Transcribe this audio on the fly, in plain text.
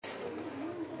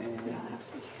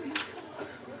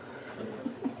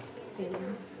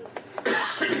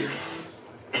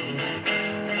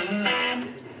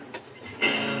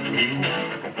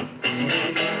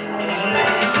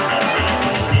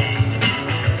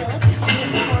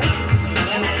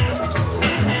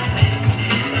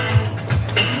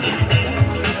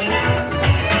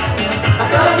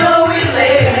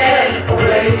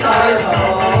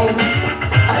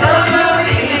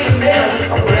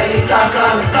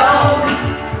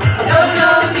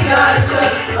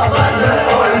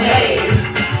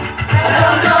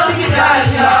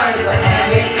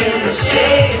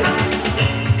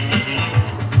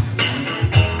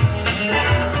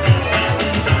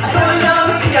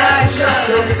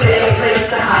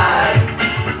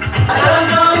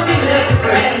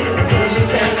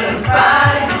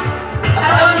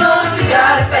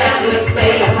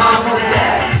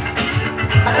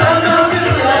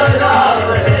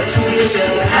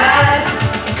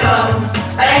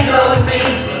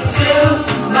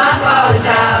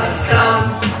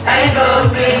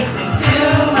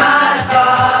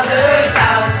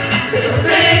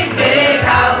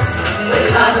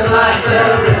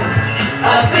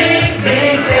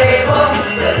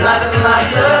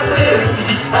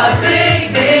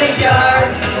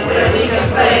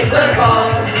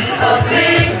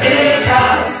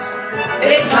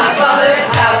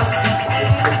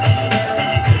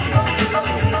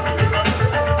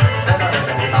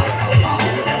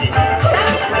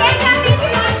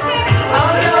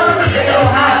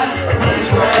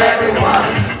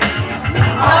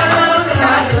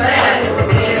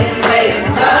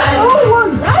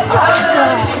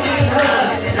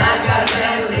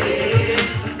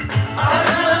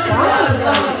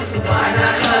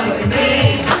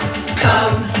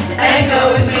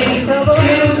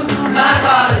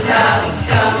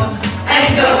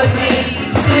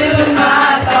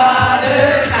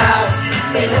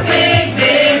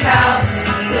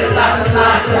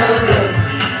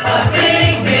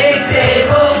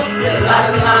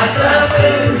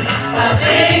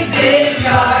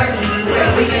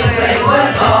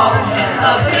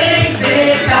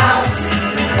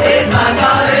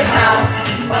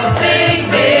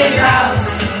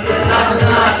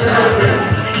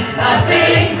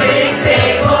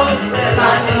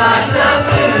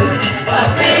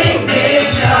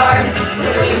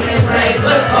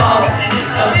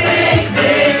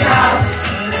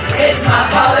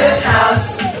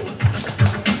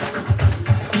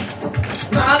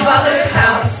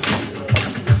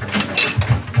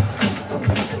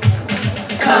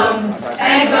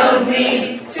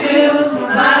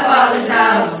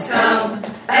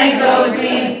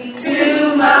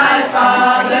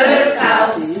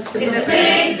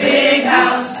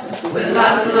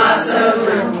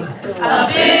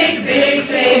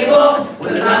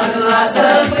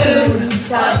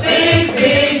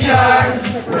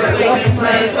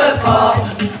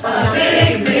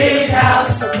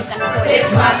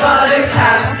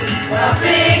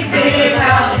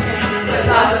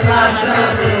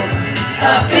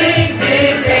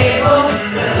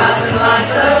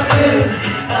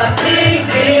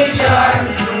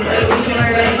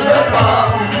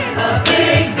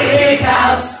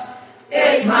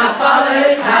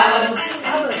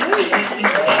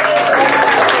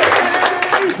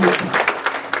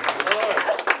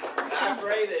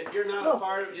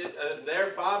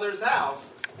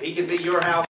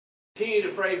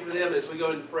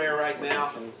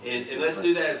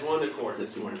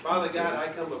Father God,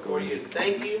 I come before you and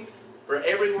thank you for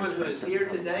everyone who is here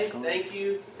today. Thank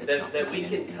you that we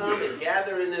can come and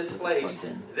gather in this place.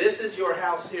 This is your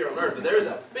house here on earth, but there's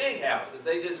a big house, as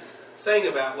they just sang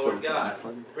about, Lord God,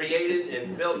 created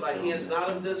and built by hands not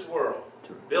of this world,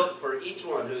 built for each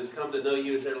one who has come to know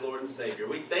you as their Lord and Savior.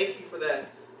 We thank you for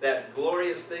that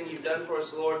glorious thing you've done for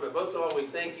us, Lord, but most of all, we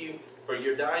thank you for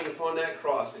your dying upon that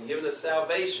cross and giving us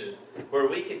salvation where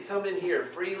we can come in here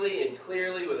freely and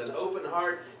clearly with an open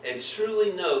heart and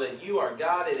truly know that you are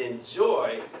God and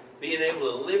enjoy being able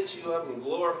to lift you up and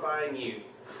glorifying you.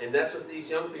 And that's what these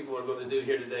young people are going to do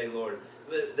here today, Lord.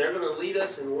 They're going to lead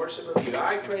us in worship of you.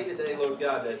 I pray today, Lord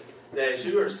God, that as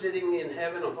you are sitting in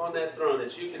heaven upon that throne,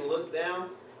 that you can look down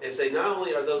and say, not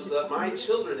only are those my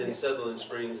children in Sutherland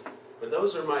Springs, but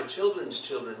those are my children's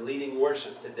children leading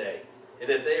worship today, and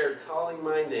that they are calling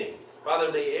my name.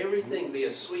 Father, may everything be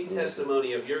a sweet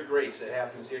testimony of your grace that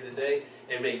happens here today,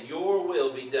 and may your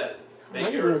will be done.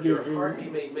 May your heart be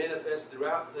made manifest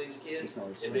throughout these kids,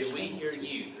 and may we hear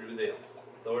you through them.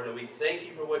 Lord, and we thank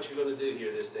you for what you're going to do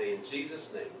here this day. In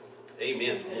Jesus' name,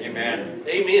 Amen. Amen.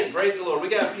 Amen. Praise the Lord. We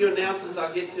got a few announcements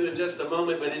I'll get to in just a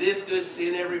moment, but it is good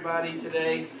seeing everybody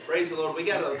today. Praise the Lord. We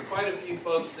got quite a few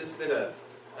folks. This has been a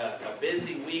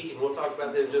busy week, and we'll talk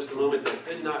about that in just a moment, that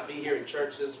could not be here at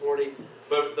church this morning.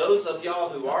 But those of y'all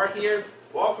who are here,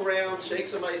 walk around, shake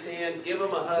somebody's hand, give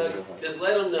them a hug. Just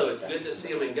let them know it's good to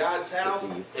see them in God's house,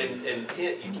 and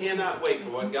you cannot wait for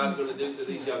what God's going to do to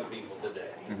these young people today.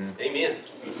 Mm-hmm. Amen.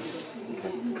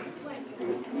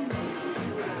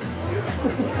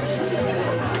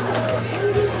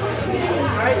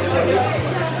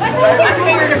 I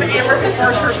figured if Amber could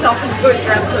force herself into a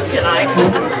dress, so can I.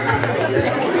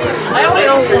 I only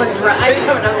own one dress. I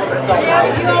have another one, but it's all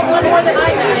right. You own one more than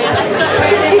I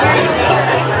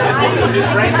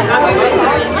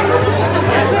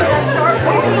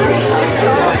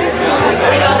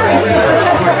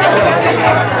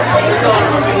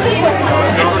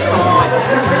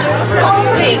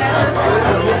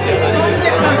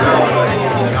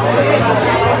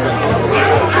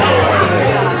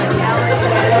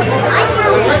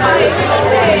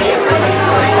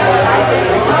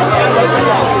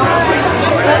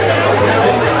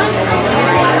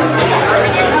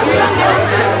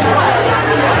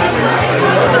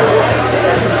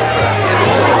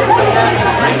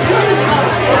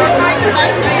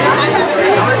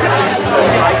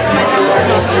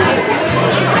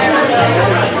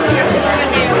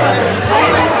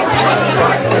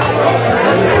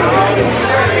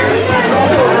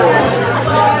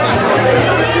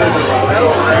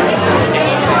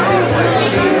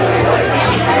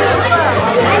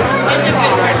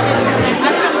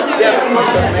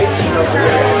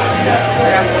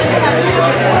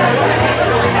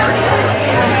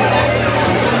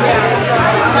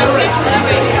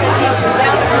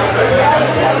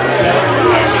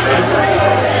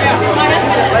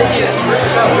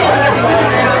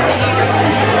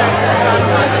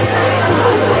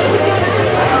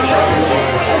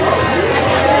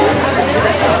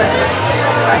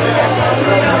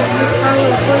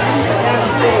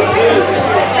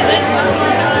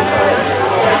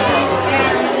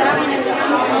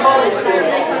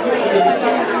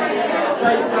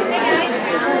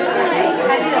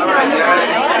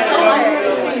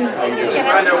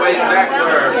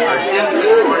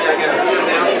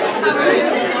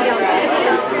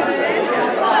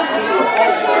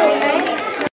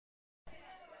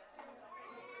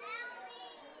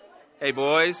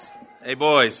Hey,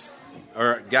 boys,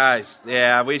 or guys,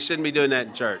 yeah, we shouldn't be doing that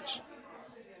in church.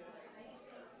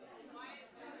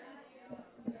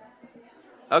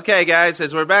 Okay, guys,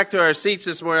 as we're back to our seats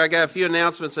this morning, I got a few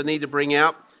announcements I need to bring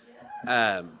out.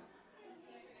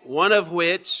 One of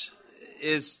which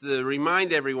is to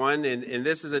remind everyone, and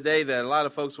this is a day that a lot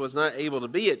of folks was not able to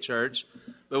be at church,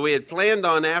 but we had planned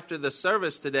on after the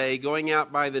service today going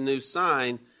out by the new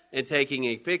sign and taking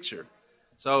a picture.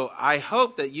 So I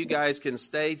hope that you guys can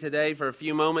stay today for a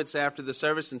few moments after the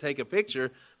service and take a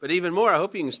picture. But even more, I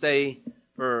hope you can stay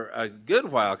for a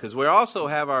good while, because we also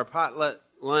have our potluck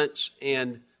lunch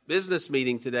and business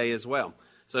meeting today as well.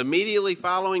 So immediately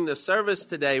following the service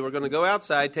today, we're going to go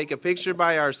outside, take a picture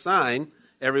by our sign,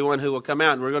 everyone who will come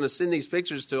out. And we're going to send these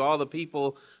pictures to all the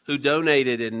people who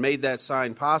donated and made that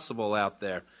sign possible out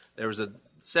there. There was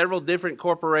several different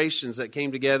corporations that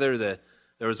came together. There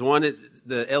was one at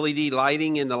the LED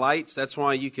lighting in the lights. That's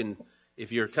why you can,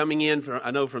 if you're coming in from, I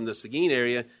know from the Seguin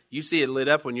area, you see it lit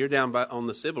up when you're down on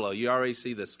the Cibolo. You already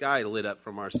see the sky lit up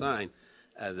from our sign.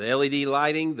 The LED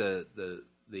lighting, the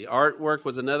artwork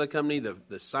was another company.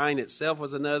 The sign itself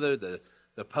was another.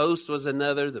 The post was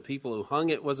another. The people who hung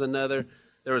it was another.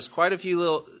 There was quite a few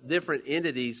little different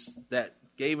entities that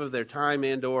gave of their time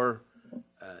and or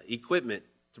equipment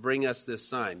to bring us this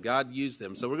sign. God used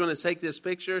them. So we're going to take this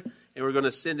picture and we're going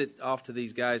to send it off to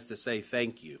these guys to say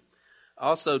thank you.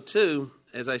 Also, too,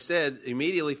 as I said,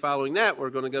 immediately following that, we're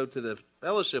going to go to the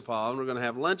fellowship hall and we're going to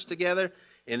have lunch together,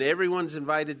 and everyone's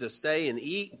invited to stay and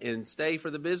eat and stay for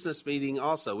the business meeting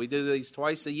also. We do these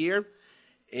twice a year,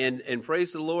 and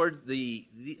praise the Lord,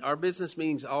 our business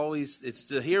meetings always, it's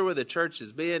to hear where the church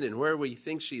has been and where we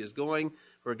think she is going,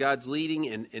 where God's leading,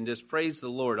 and just praise the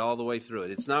Lord all the way through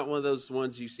it. It's not one of those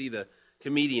ones you see the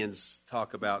comedians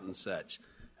talk about and such.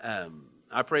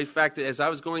 I praise the fact that as I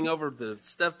was going over the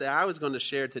stuff that I was going to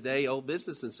share today, old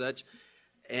business and such,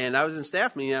 and I was in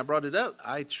staff meeting, I brought it up.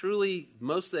 I truly,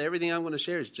 most of everything I'm going to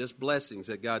share is just blessings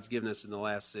that God's given us in the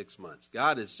last 6 months.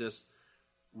 God has just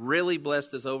really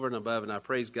blessed us over and above, and I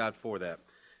praise God for that.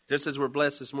 Just as we're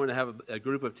blessed this morning to have a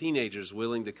group of teenagers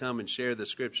willing to come and share the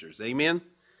scriptures. Amen?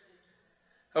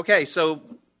 Okay, so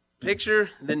picture,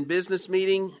 then business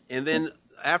meeting, and then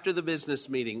after the business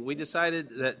meeting, we decided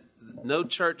that no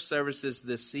church services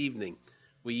this evening.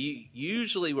 We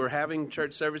usually were having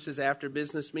church services after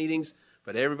business meetings,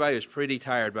 but everybody was pretty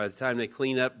tired by the time they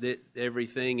cleaned up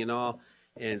everything and all.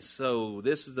 And so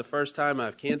this is the first time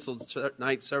I've canceled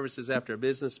night services after a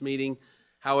business meeting.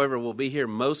 However, we'll be here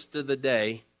most of the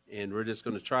day, and we're just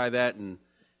going to try that and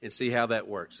see how that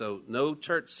works. So no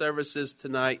church services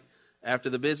tonight. After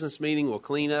the business meeting, we'll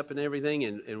clean up and everything,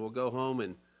 and we'll go home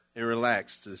and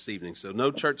relax this evening. So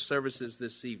no church services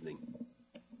this evening.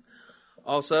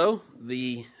 Also,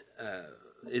 it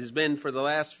has been for the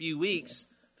last few weeks,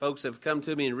 folks have come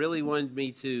to me and really wanted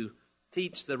me to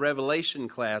teach the Revelation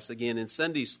class again in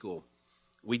Sunday school.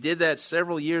 We did that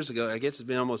several years ago. I guess it's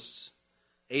been almost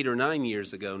 8 or 9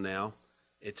 years ago now.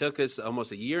 It took us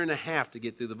almost a year and a half to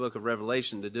get through the book of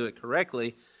Revelation to do it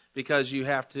correctly, because you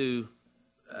have to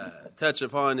touch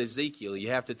upon Ezekiel.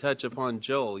 You have to touch upon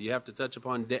Joel. You have to touch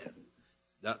upon,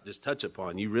 not just touch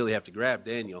upon, you really have to grab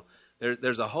Daniel.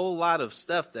 There's a whole lot of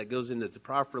stuff that goes into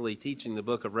properly teaching the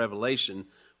book of Revelation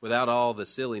without all the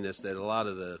silliness that a lot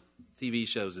of the TV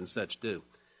shows and such do.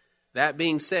 That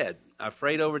being said, I've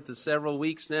prayed over it for several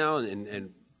weeks now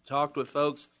and talked with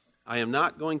folks. I am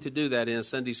not going to do that in a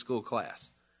Sunday school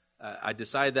class. I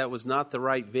decided that was not the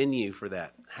right venue for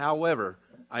that. However,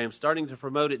 I am starting to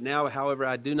promote it now. However,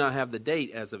 I do not have the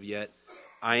date as of yet.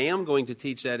 I am going to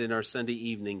teach that in our Sunday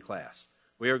evening class.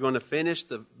 We are going to finish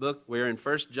the book. We're in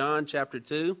 1 John chapter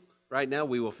 2 right now.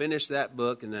 We will finish that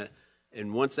book,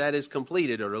 and once that is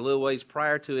completed, or a little ways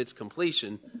prior to its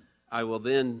completion, I will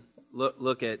then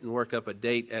look at and work up a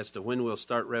date as to when we'll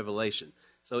start Revelation.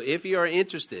 So if you are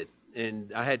interested,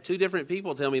 and I had 2 different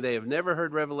people tell me they have never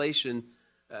heard Revelation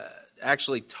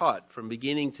actually taught from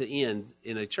beginning to end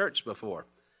in a church before.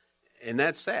 And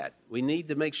that's sad. We need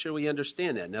to make sure we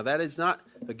understand that. Now, that is not,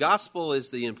 the gospel is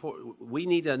the important, we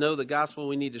need to know the gospel,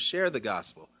 we need to share the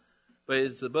gospel. But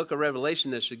it's the book of Revelation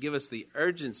that should give us the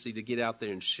urgency to get out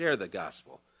there and share the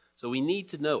gospel. So we need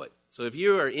to know it. So if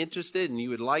you are interested and you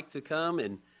would like to come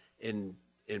and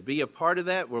be a part of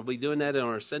that, we'll be doing that in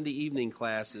our Sunday evening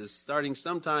classes starting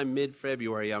sometime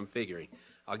mid-February, I'm figuring.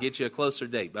 I'll get you a closer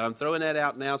date. But I'm throwing that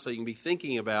out now so you can be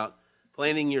thinking about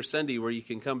planning your Sunday where you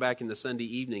can come back in the Sunday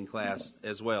evening class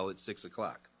as well at 6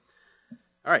 o'clock.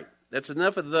 All right, that's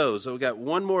enough of those. So we've got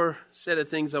one more set of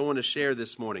things I want to share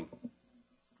this morning.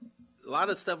 A lot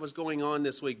of stuff was going on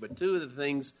this week, but 2 of the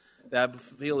things that I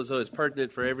feel as though is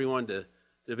pertinent for everyone to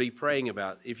be praying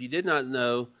about. If you did not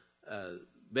know,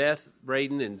 Beth,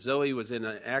 Braden, and Zoe was in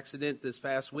an accident this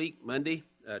past week,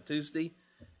 Tuesday,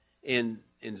 and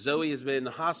Zoe has been in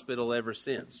the hospital ever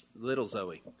since, little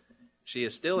Zoe. She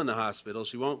is still in the hospital.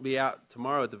 She won't be out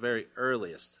tomorrow at the very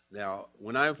earliest. Now,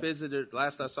 when I visited,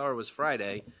 last I saw her was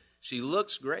Friday, she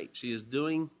looks great. She is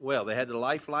doing well. They had the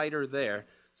life lighter there,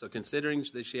 so considering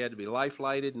that she had to be life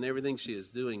lighted and everything, she is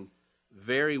doing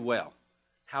very well.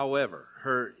 However,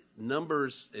 her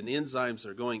numbers and enzymes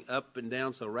are going up and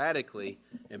down so radically,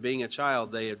 and being a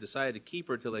child, they have decided to keep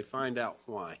her till they find out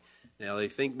why. Now, they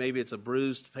think maybe it's a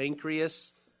bruised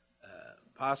pancreas,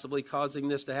 possibly causing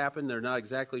this to happen. They're not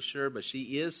exactly sure, but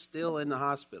she is still in the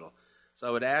hospital. So I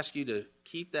would ask you to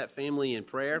keep that family in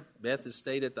prayer. Beth has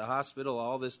stayed at the hospital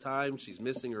all this time. She's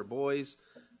missing her boys,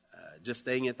 just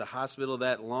staying at the hospital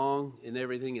that long and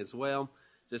everything as well.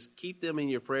 Just keep them in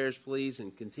your prayers, please,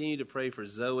 and continue to pray for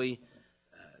Zoe,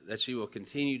 that she will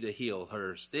continue to heal.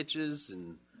 Her stitches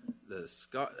and the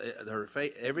scar,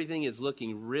 everything is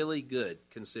looking really good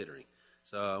considering.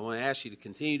 So I want to ask you to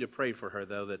continue to pray for her,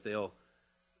 though, that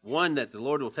that the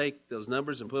Lord will take those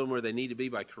numbers and put them where they need to be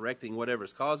by correcting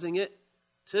whatever's causing it.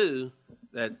 2,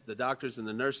 that the doctors and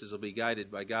the nurses will be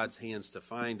guided by God's hands to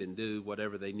find and do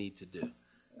whatever they need to do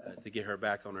to get her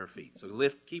back on her feet. So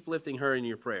keep lifting her in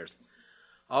your prayers.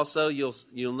 Also, you'll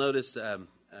notice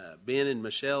Ben and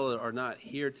Michelle are not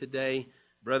here today.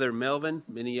 Brother Melvin,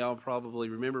 many of y'all probably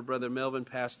remember Brother Melvin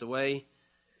passed away,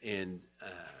 and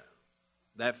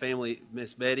that family,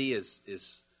 Miss Betty,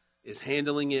 is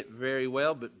handling it very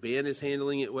well, but Ben is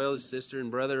handling it well. His sister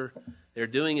and brother, they're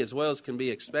doing as well as can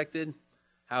be expected.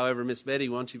 However, Miss Betty,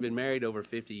 once you've been married over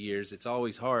 50 years, it's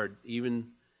always hard.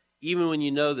 Even when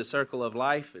you know the circle of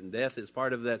life and death is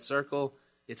part of that circle,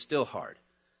 it's still hard.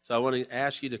 So I want to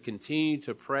ask you to continue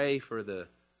to pray for the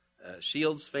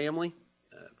Shields family.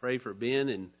 Pray for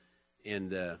Ben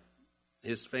and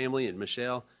his family and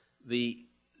Michelle.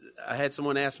 I had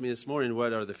someone ask me this morning,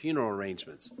 what are the funeral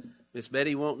arrangements? Miss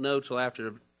Betty won't know till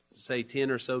after, say,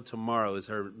 10 or so tomorrow is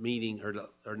her meeting,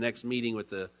 her next meeting with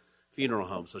the funeral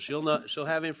home. So she'll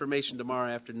have information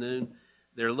tomorrow afternoon.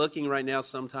 They're looking right now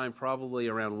sometime probably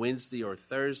around Wednesday or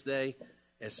Thursday,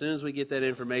 As soon as we get that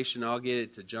information, I'll get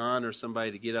it to John or somebody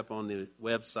to get up on the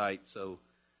website so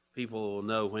people will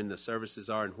know when the services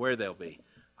are and where they'll be.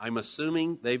 I'm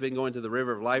assuming they've been going to the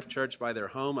River of Life Church by their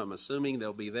home. I'm assuming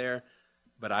they'll be there,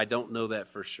 but I don't know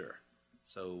that for sure.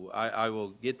 So I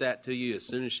will get that to you as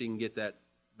soon as she can get that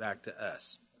back to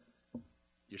us.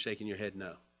 You're shaking your head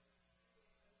no.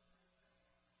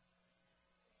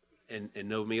 And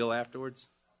no meal afterwards?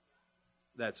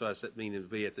 That's what I mean, to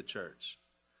be at the church.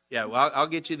 Yeah, well, I'll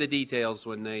get you the details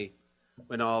when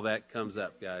all that comes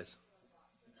up, guys.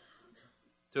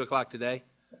 2 o'clock today?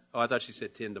 Oh, I thought she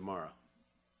said 10 tomorrow.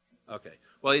 Okay.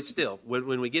 Well, it's still,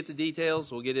 when we get the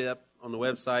details, we'll get it up on the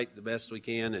website the best we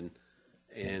can,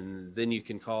 and then you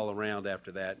can call around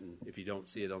after that, and if you don't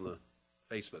see it on the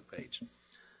Facebook page.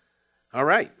 All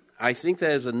right. I think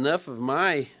that is enough of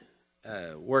my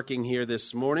working here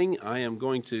this morning. I am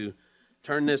going to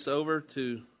turn this over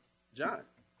to John.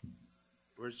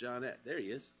 Where's John at? There he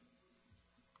is.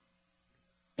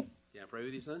 Can I pray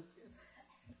with you, son?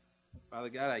 Father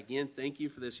God, I again thank you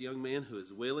for this young man who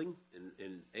is willing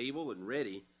and able and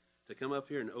ready to come up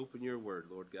here and open your word,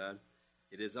 Lord God.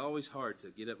 It is always hard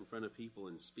to get up in front of people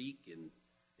and speak and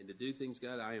to do things,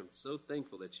 God. I am so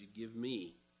thankful that you give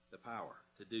me the power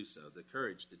to do so, the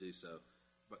courage to do so,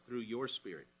 but through your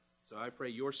Spirit. So I pray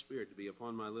your Spirit to be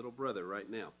upon my little brother right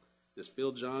now. Just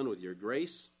fill John with your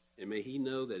grace, and may he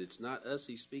know that it's not us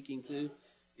he's speaking to,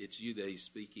 it's you that he's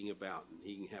speaking about. And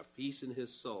he can have peace in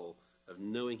his soul of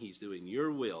knowing he's doing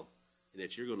your will and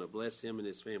that you're going to bless him and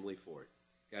his family for it.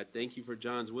 God, thank you for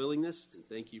John's willingness, and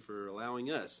thank you for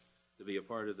allowing us to be a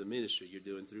part of the ministry you're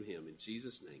doing through him. In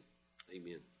Jesus' name,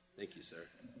 amen. Thank you, sir.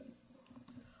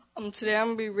 Today I'm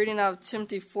going to be reading out of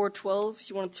Timothy 4:12, if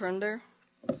you want to turn there.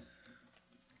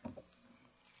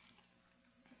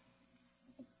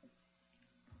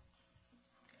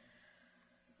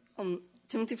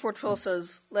 Timothy 4:12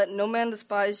 says, "Let no man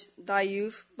despise thy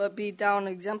youth, but be thou an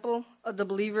example of the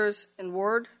believers in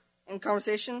word, in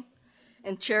conversation,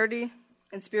 in charity,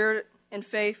 in spirit, in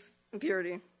faith, in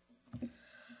purity."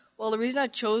 Well, the reason I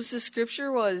chose this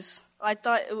scripture was I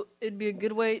thought it'd be a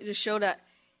good way to show that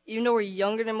even though we're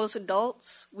younger than most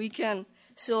adults, we can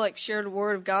still share the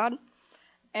word of God.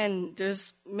 And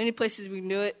there's many places we can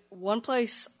do it. One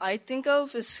place I think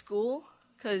of is school,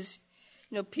 because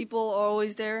people are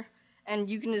always there, and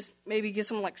you can just maybe get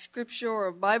some scripture or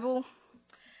a Bible.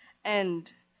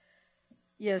 And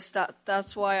yes,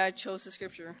 that's why I chose the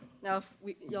scripture. Now, if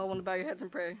y'all want to bow your heads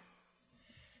and pray.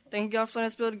 Thank you, God, for letting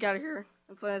us be able to get here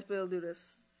and for letting us be able to do this.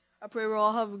 I pray we'll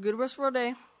all have a good rest of our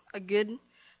day, a good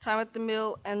time at the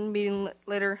meal and meeting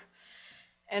later,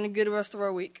 and a good rest of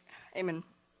our week. Amen.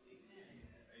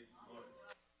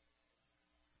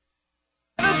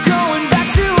 Going back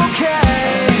to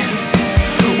okay.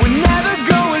 We're never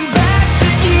going back to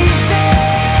easy.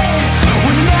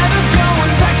 We're never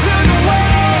going back to the way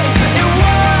it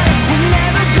was. We're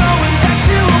never going back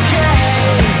to okay.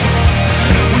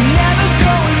 We're never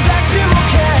going back to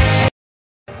okay.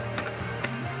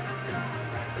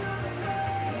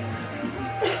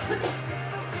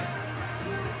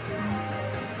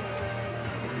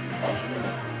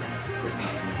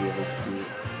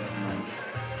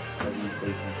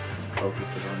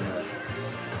 Focusing on the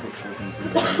pictures and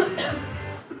zooming.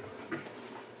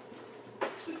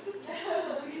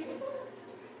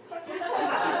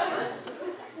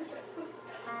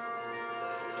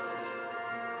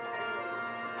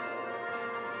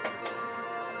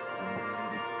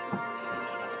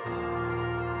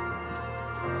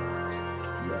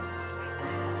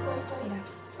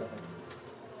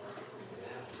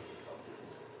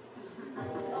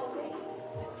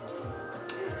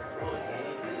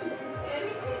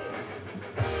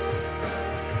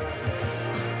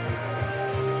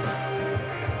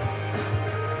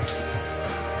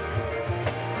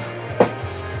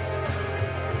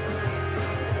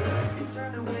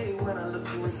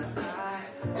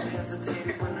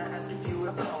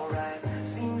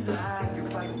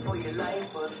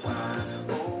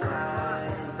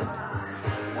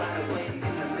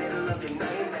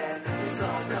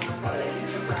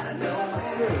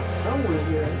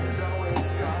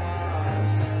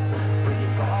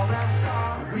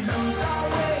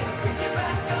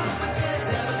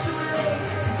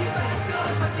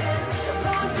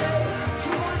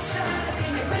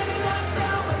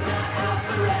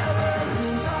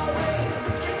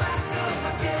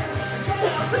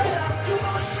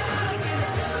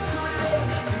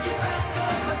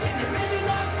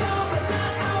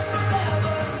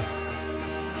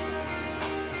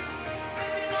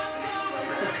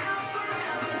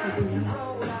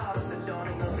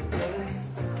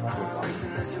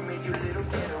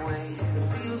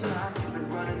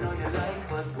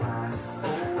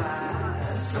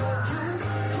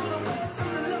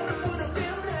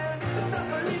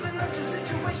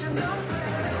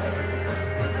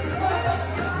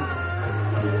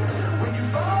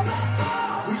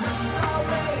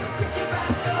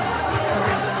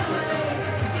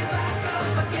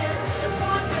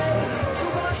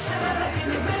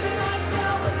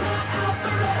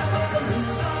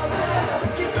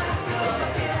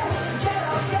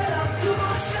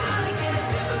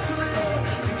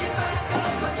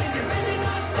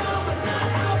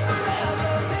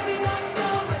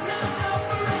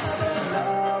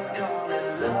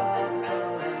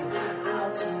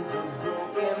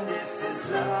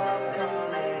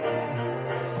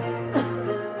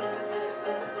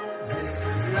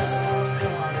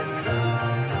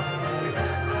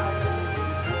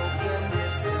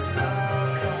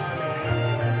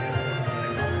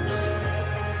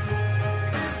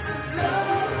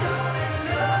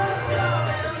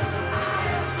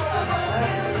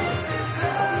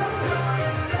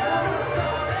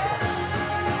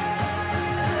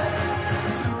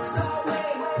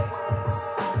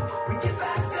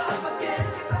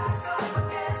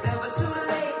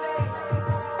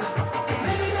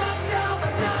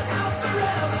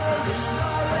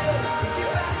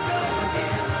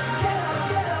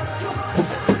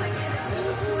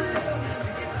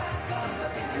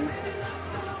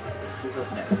 Who's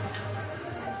up next?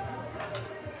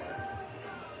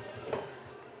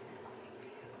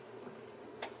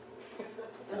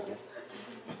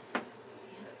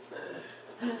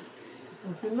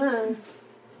 Open mine.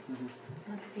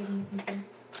 It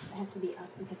has to be up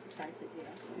because it starts at 0.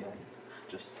 Yeah.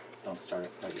 Just don't start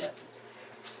it quite yet.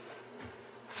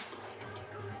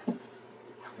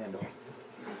 Handle.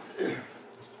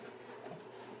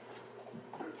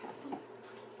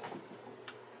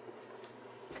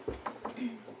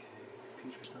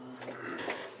 Computer's on.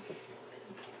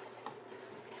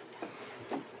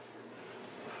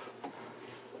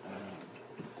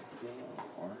 Yellow,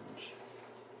 orange.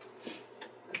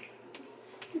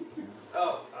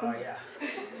 Oh, yeah.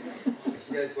 If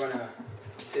you guys want to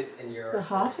sit in your The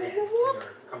hot stance, thing? in your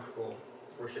comfortable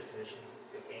worship position,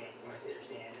 it's okay. You want to sit or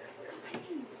stand or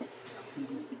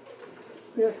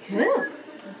whatever.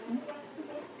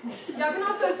 Y'all can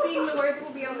also sing, the words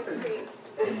will be on the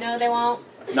screen. No, they won't.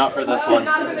 Not for this Oh, one.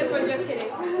 not for this one, just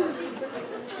kidding.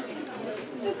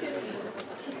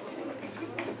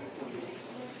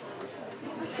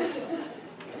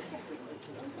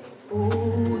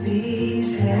 Oh,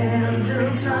 these hands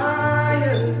are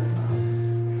tired.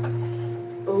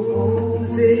 Oh,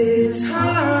 this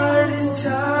heart is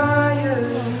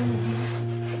tired.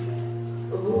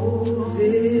 Oh,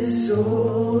 this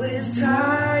soul is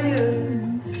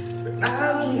tired. But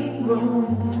I'll keep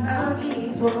on, I'll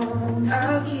keep on,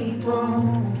 I'll keep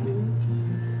on.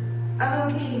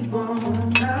 I'll keep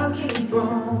on, I'll keep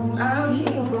on, I'll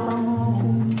keep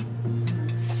on.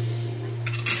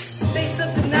 Say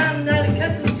something I'm not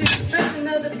accustomed to. Trusting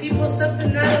other people,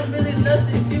 something I don't really love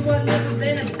to do. I've never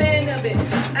been a fan of it.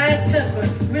 I ain't tougher.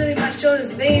 Really, my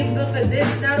shoulders, they ain't built for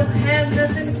this. And I don't have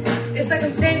nothing. It's like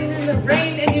I'm standing in the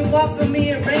rain and you offer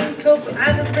me a raincoat. But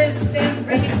I don't really stand the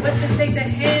rain. But to take the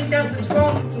hand out, what's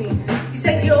wrong with me? You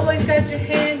said you always got your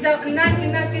hands out. And I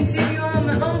cannot continue on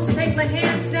my own to take my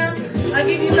hands now. I'll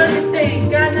give you everything,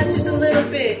 God, not just a little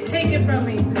bit. Take it from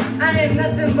me. I am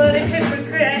nothing but a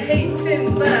hypocrite. I hate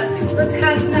sin, but I built a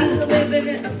house not to live in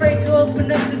it. Afraid to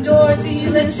open up the door till you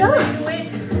let you into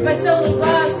it. My soul is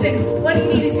lost, and what I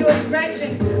need is your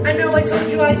direction. I know I told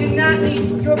you I do not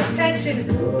need your protection,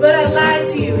 but I lied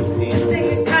to you. This thing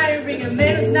is tiring. A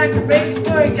man who's not great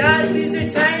before God, please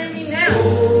retire me now.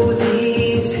 Oh,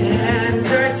 these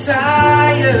hands are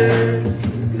tired.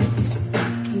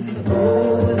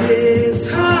 Oh, this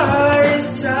heart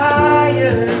is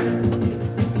tired.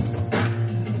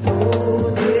 Oh,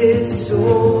 this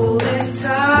soul is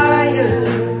tired.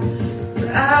 But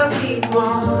I'll keep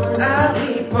on, I'll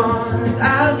keep on,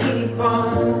 I'll keep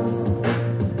on.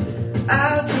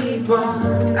 I'll keep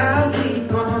on, I'll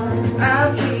keep on,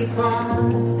 I'll keep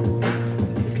on.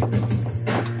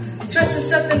 Trusting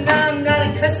something I'm not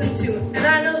accustomed to. And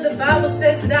I know the Bible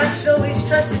says that I should always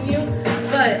trust in you,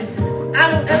 but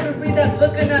I don't ever read that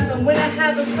book enough, and when I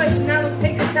have a question, I don't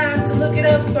take the time to look it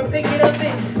up or pick it up.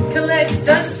 It collects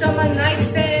dust on my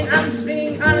nightstand. I'm just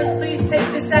being honest, please take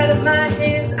this out of my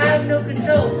hands. I have no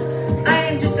control. I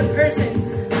am just a person,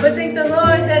 but thank the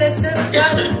Lord that I serve a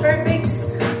God who's perfect.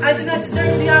 I do not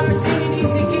deserve the opportunity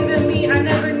to give it me. I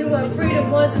never knew what freedom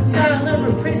was until I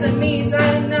learned what prison means. I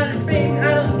am not afraid,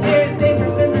 I don't care if they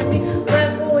remember me, but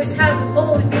I've always had a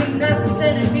hold of you, not the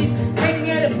centerpiece. Take me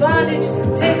out of bondage,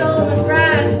 take all of my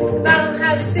pride. If I don't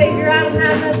have a savior, I don't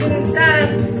have nothing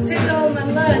inside. Take all of my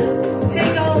lust,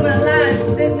 take all of my lies.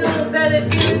 There's no better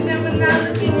feeling than when I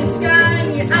look in your sky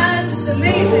and your eyes. It's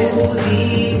amazing. Oh,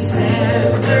 these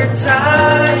hands are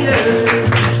tired.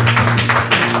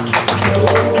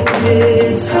 Oh,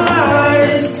 this heart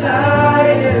is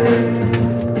tired.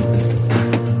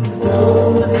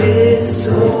 Oh, this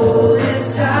soul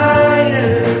is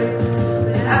tired.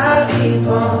 But I'll keep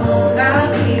on, I'll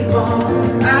keep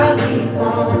on, I'll keep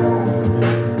on.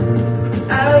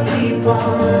 I'll keep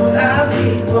on, I'll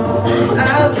keep on,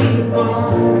 I'll keep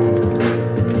on.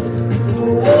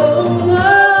 Whoa,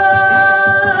 whoa,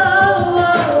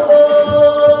 whoa,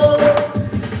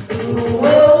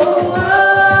 whoa,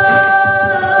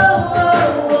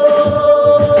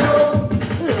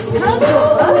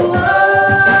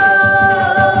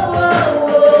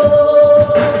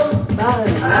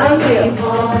 I'll keep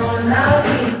on, I'll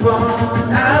keep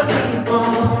on, I'll keep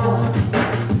on.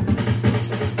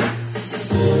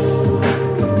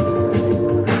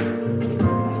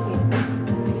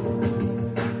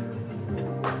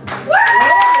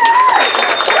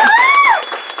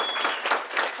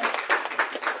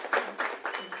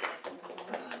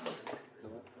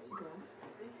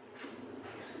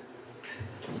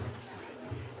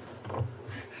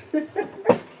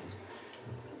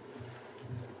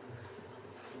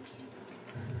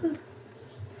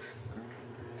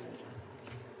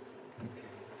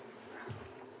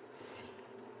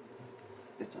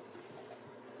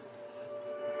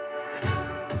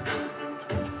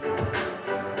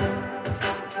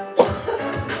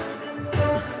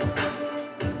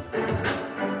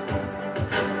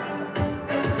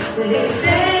 They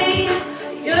say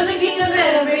you're the king of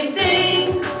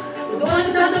everything, the one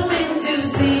who taught the wind to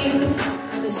sing.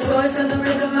 The source of the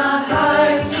rhythm my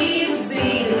heart keeps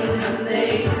beating.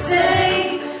 They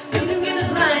say you can give the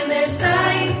blind their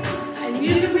sight, and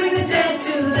you can bring the dead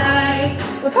to life.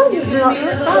 You can be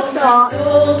the hope my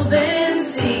soul's been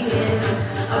seeking.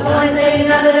 I want to tell you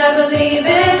now that I believe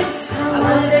it. I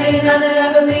want to tell you now that I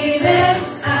believe it.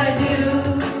 I do.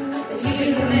 That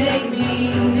you can make me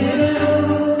new.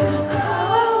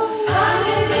 Oh, I'm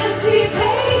an empty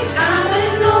page. I'm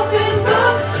an open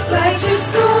book. Write your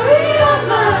story on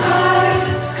my heart.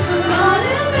 Come on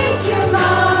and make your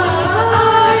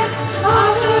mark.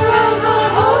 Author of my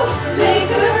hope,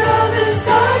 maker of the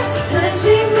stars. Let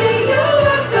me be your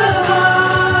work of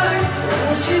art.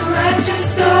 Won't you write your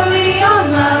story on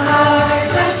my heart?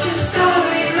 Write your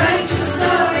story, write your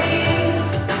story.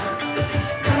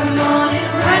 Come on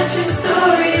and write your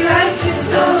story, write your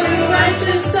story, write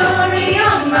your story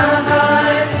on my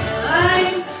heart. I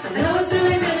know it's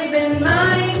really been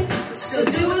mine, so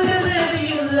do whatever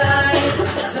you like.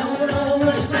 Don't know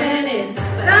what your plan is,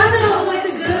 but I know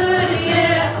it's good,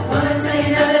 yeah. I wanna tell you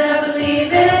now that I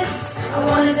believe it. I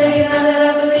wanna tell you now that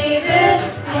I believe it.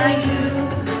 I do,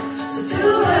 so do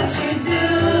what you do.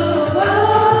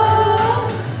 Oh,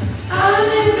 I'm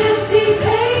an empty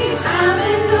page, I'm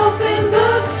an open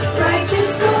book. Write your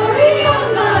story on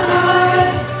my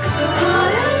heart. Come on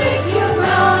and make your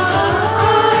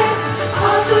mark.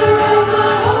 Author of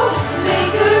my hope,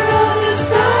 maker of the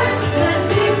stars. Let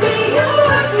me be your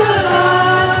work of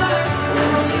art.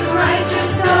 Won't you write your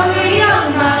story on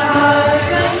my heart?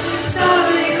 Write your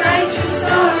story, write your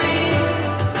story.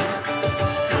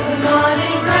 Come on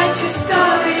and write your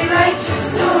story, write your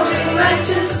story, write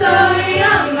your story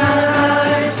on my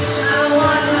heart. I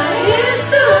want my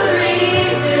history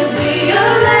to be a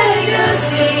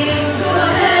legacy. Go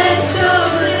ahead, show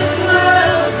this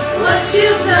world what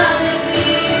you've done in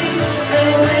me.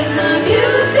 And when the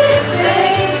music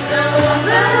fades, I want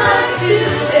my heart to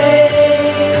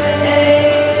say,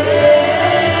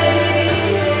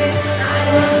 I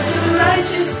want to write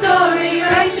your story,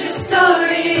 write your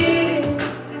story.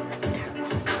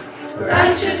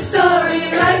 Write your story,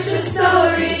 write your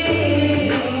story.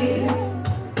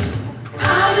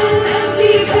 I'm an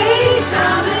empty page,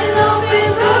 I'm an open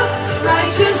book.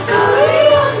 Write your story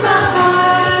on my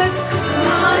heart. Come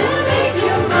on and make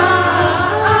your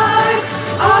mark.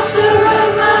 Author of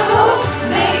my hope,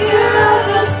 maker of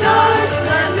the stars.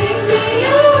 Let me be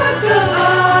your work of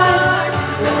art.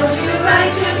 Won't you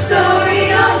write your story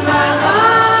on my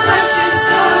heart? Write your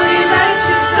story, write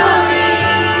your story.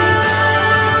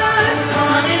 Come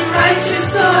on and write your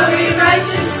story, write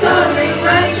your story,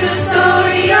 write your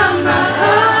story on my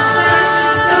heart. Write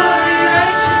your story,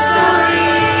 write your story.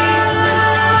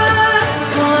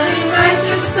 Come on and write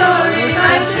your story,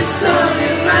 write your story,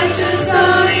 write your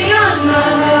story on my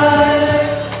heart.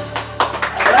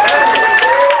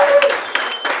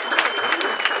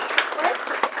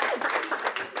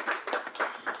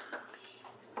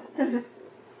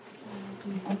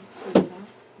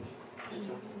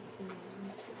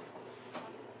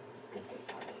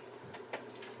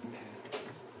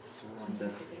 So we're on the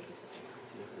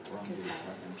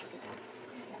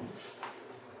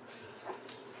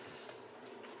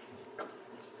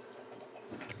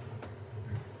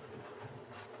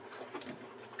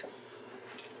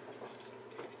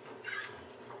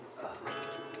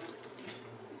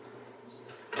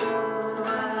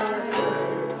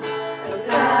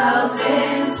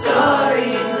Thousand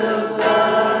stories of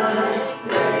what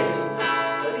they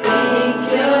think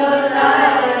you're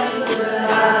like, but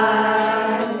I,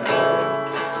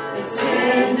 the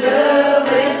tender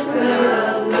whisper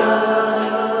of love.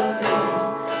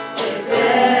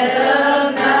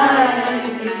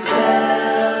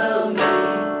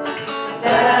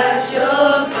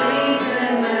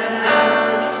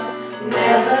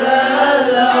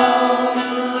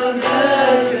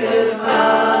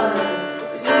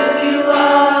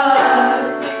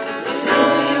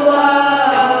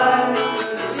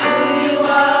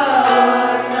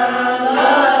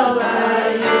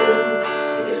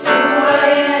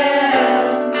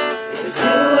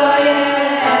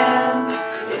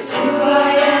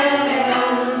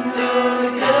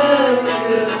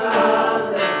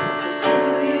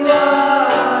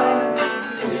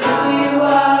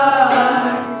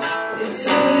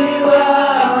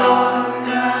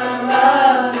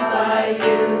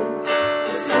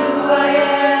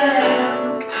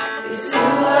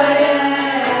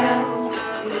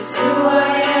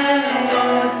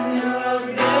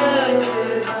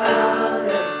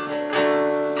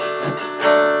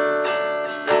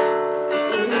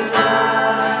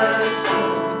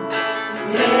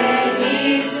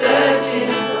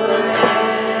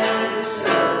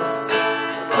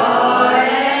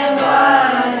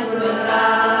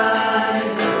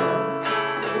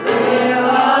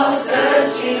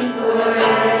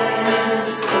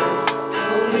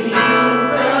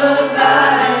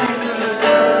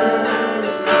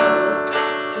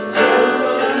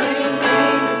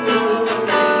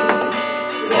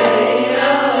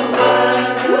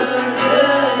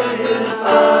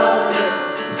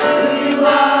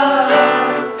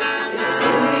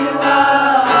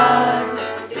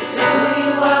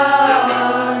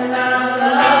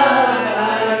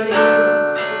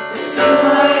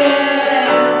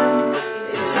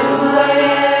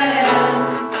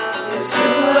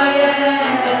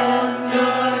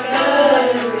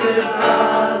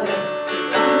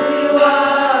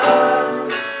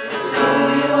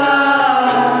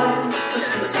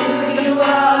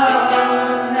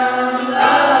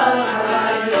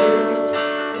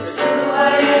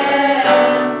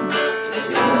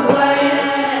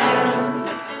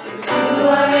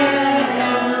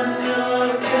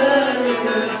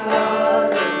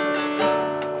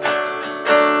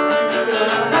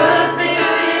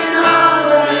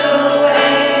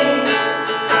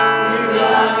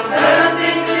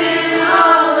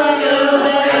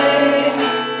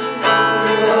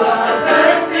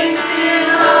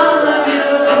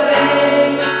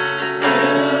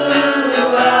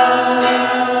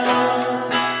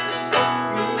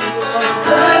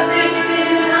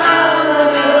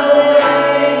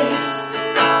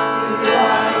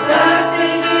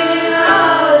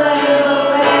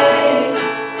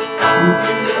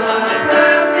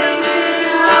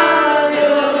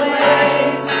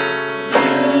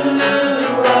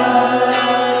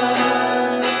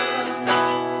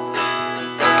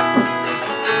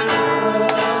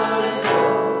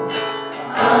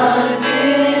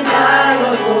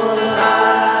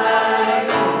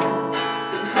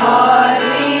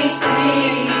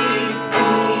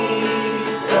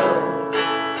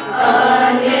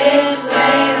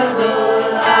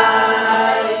 Unexplainable,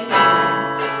 I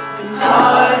can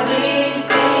hardly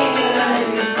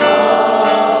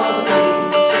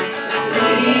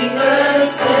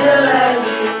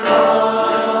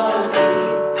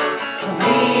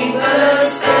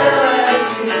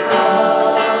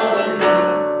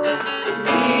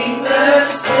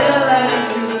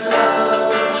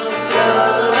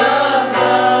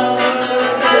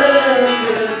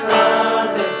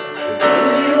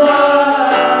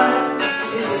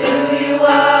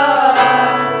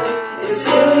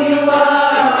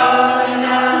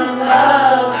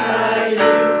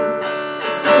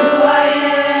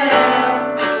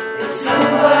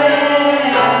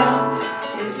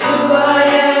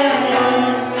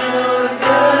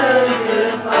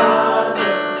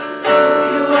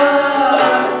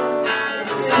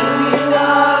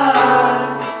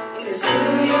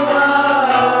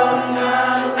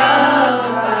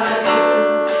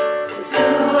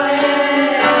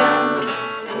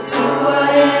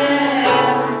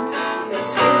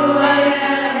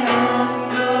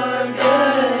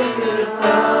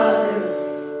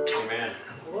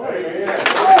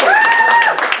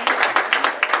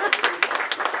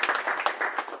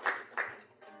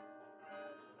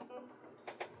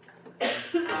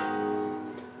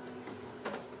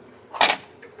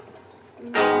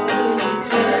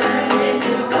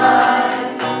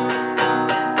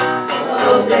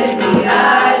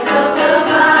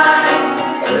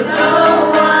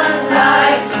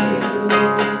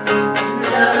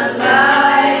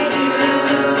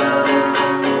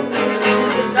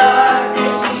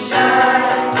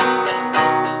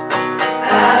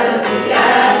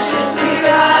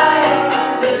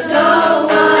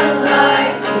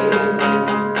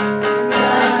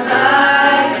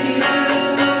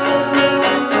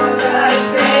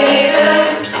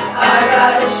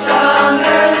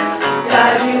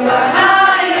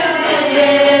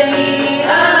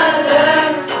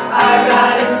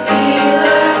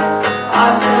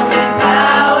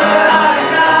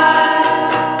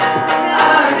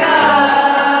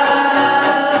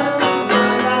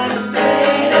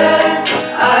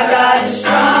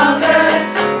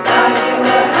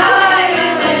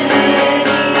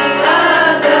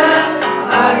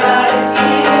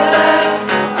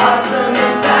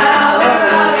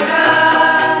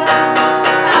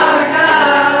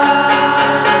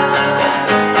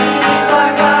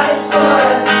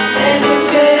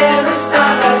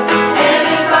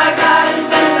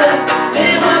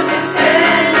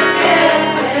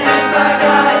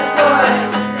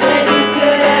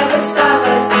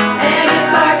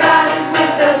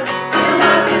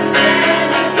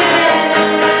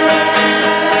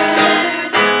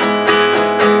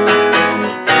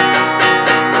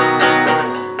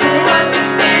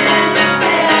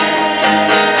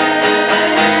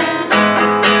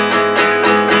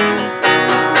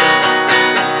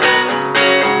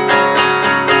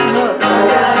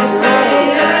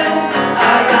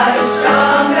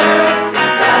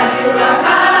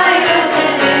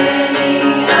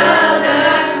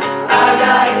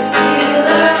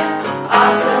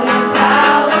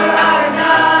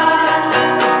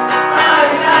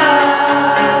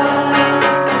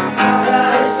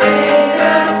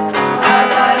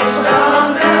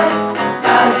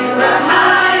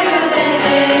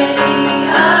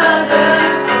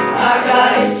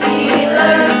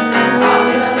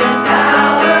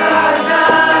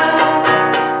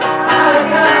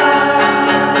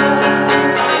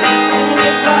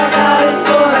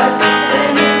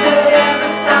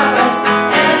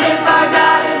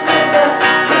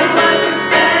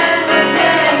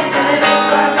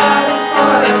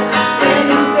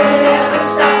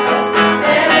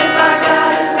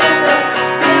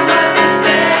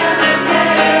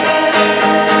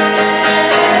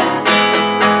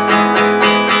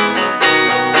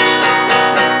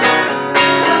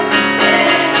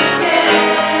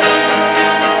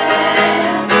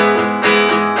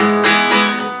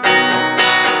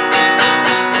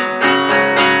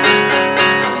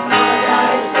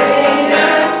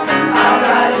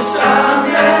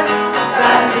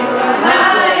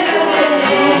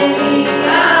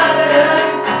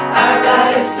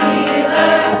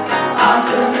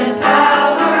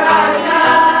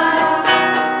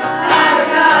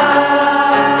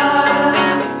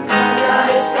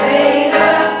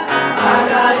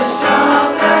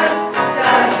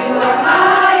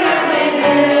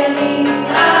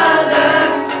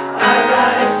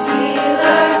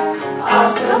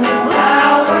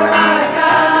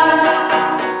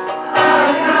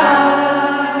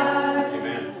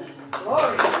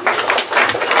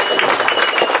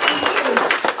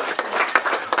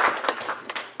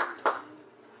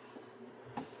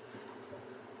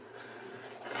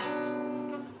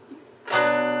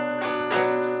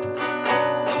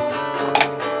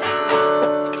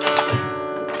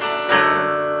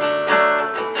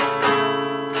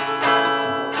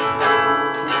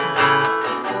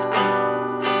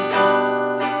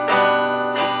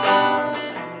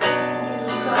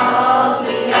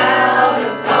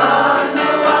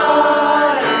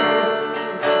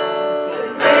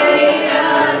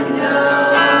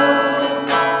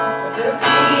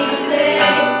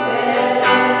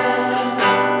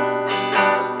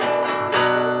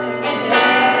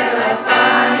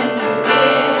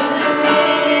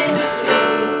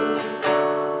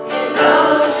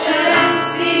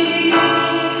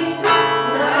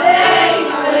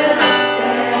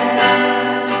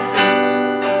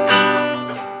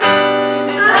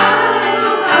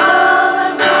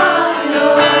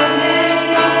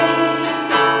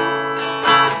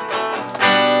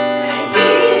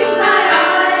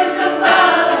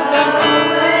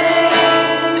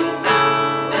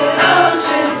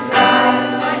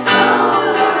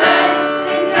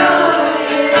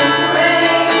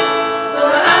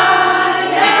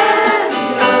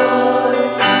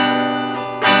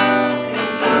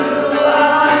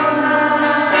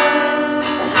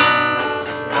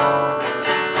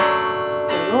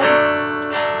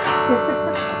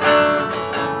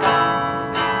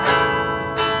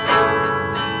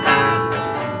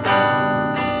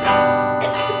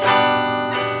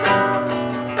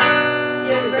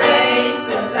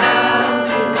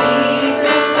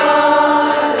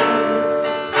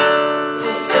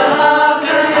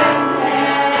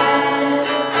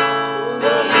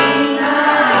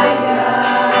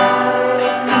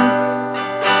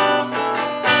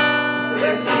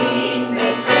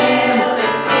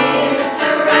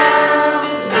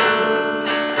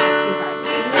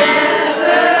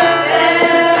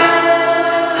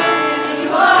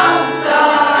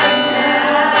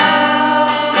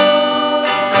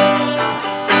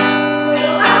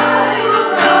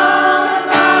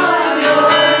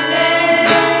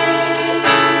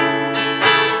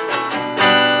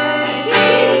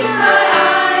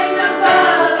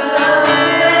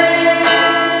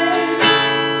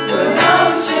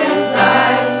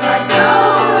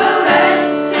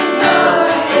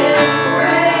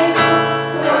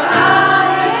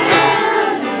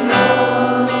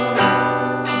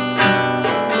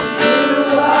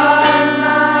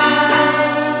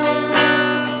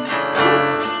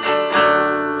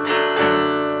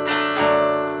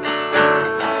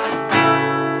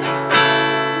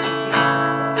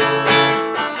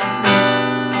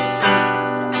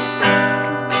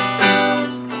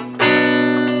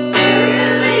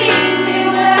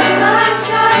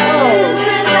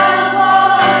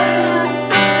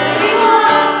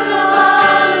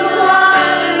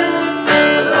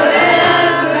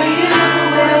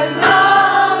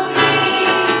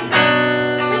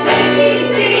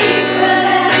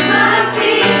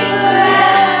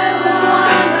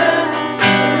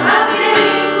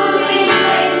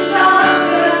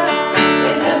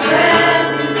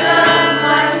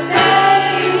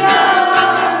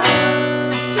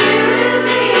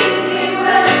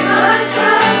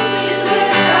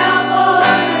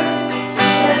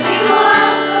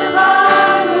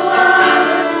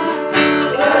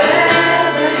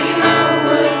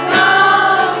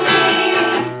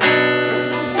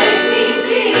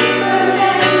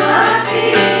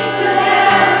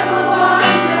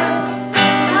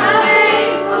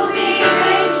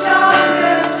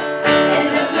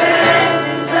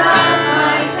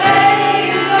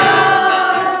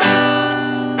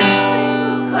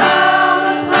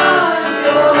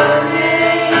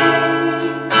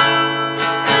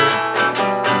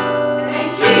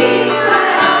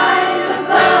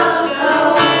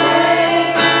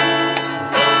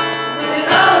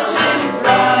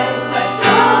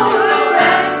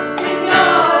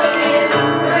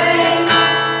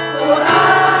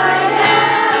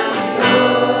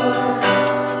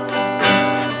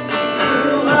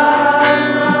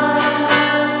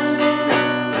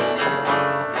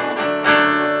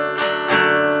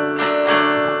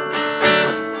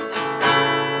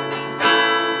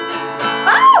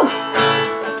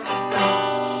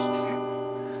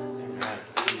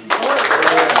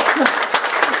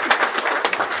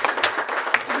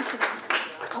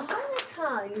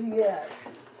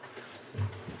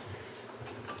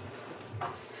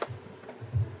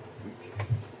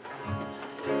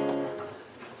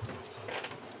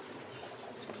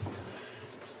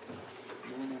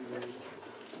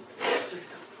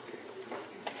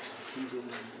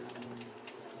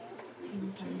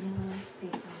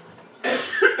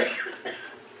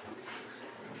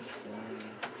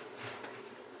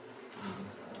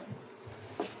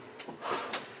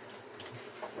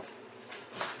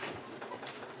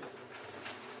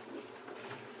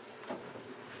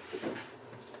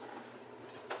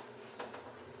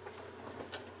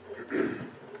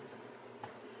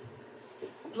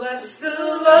Bless the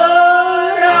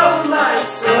Lord, oh my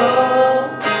soul.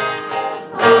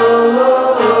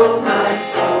 Oh, my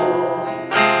soul.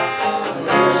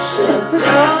 Worship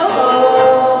His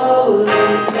holy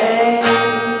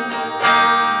name.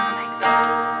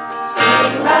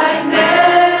 Sing like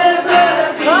never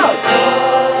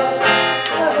before.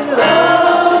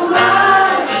 Oh, my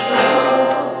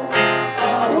soul.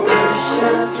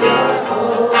 Worship Your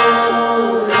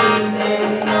holy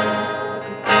name.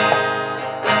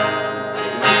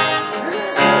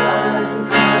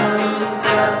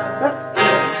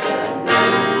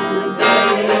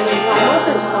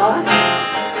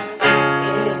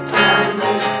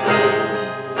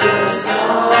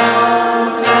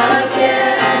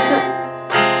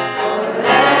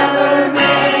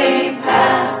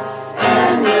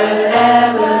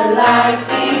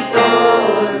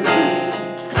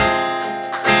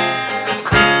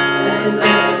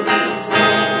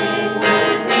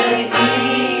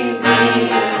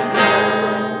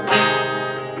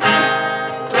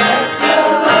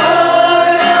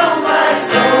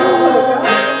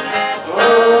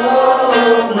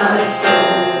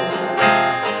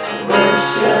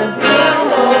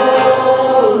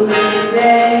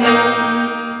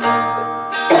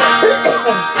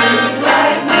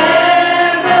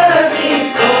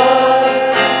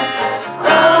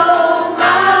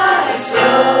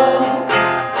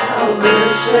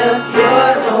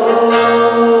 Your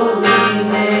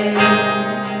holy name.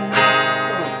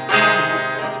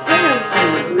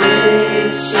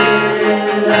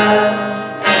 patient love,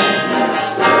 and you're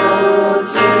slow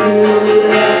to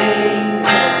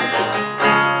anger.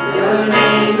 Your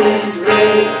name is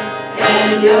great,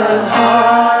 and your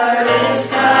heart is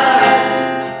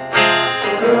kind.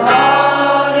 For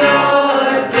all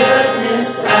your goodness,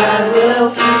 I will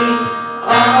keep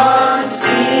on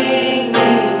singing.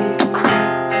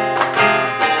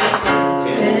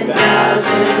 10,000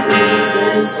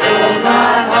 reasons for my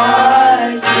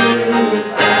heart to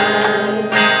find.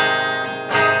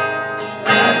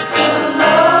 Bless the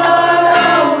Lord,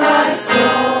 oh my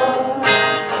soul,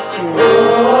 oh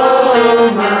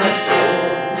my soul.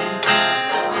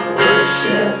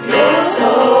 Worship His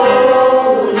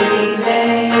holy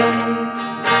name.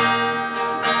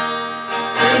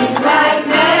 Sing like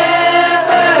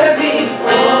never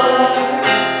before.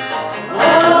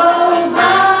 Oh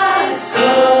my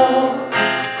soul,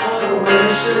 I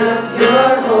worship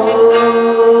Your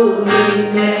holy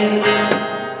name.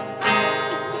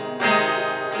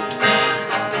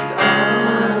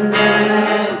 On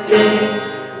that day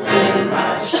when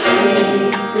my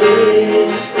strength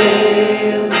is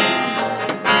failing,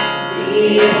 the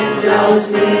end draws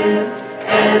near,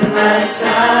 and my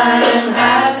time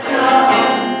has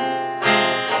come.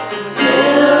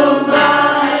 Till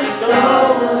my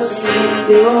soul sees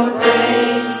Your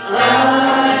grace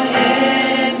unending.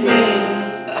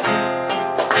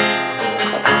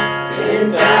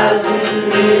 10,000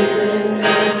 reasons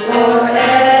and forevermore.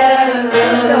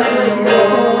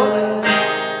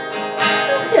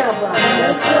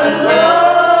 Bless the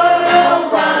Lord, oh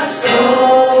my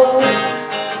soul,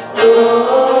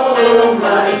 oh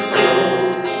my soul.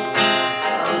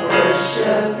 I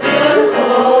worship Your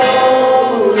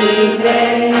holy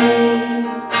name.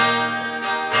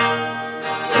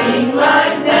 Sing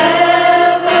like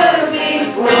never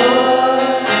before.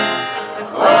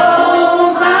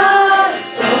 Oh my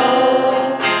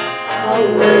soul, I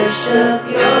worship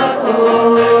Your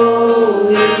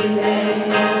holy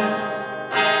name.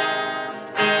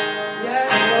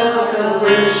 Yes, Lord, I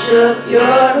worship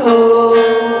Your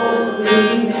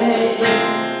holy name.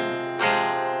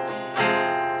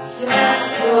 Yes,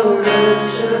 Lord, I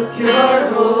worship Your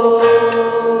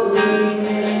holy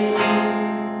name.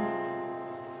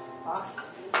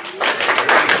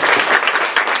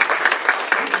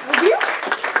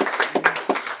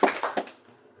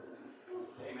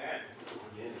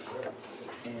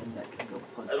 And that can go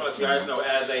plug. I want you guys to know,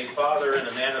 as a father and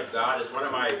a man of God, it's one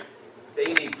of my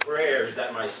daily prayers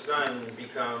that my son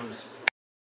becomes a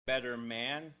better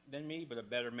man than me, but a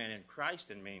better man in Christ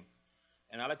than me.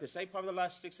 And I like to say probably the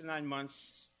last 6 to 9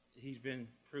 months, he's been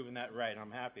proving that right.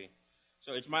 I'm happy.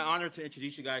 So it's my honor to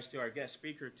introduce you guys to our guest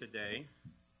speaker today.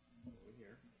 Over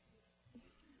here.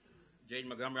 Jaden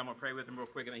Montgomery. I'm going to pray with him real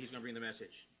quick, and then he's going to bring the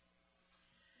message.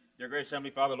 Dear gracious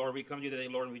Heavenly Father, Lord, we come to you today,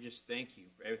 Lord, and we just thank you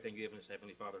for everything you've given us,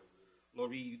 Heavenly Father. Lord,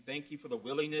 we thank you for the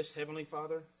willingness, Heavenly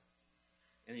Father,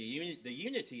 and the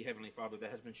unity, Heavenly Father,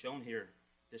 that has been shown here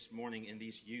this morning in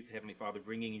these youth, Heavenly Father,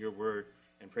 bringing your word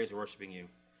and praise and worshiping you.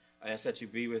 I ask that you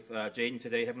be with Jaden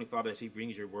today, Heavenly Father, as he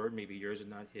brings your word, may be yours and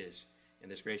not his. In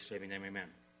this gracious saving name, amen.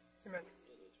 Amen.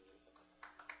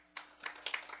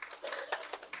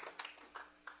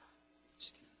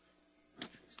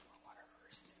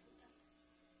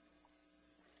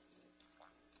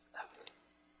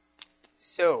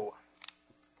 So,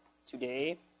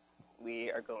 today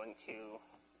we are going to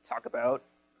talk about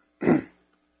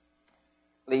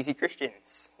lazy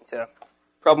Christians. It's a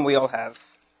problem we all have.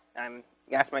 You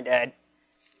ask my dad,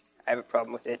 I have a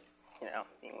problem with it,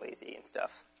 being lazy and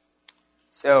stuff.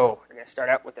 So, we're going to start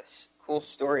out with this cool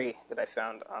story that I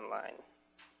found online.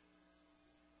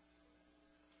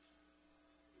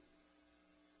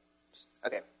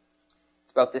 Okay.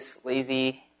 It's about this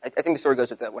lazy, I think the story goes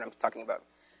with what I'm talking about.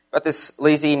 About this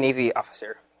lazy Navy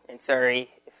officer. And sorry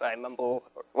if I mumble,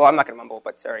 well, I'm not going to mumble,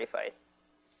 but sorry if I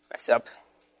mess up.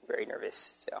 I'm very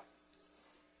nervous, so.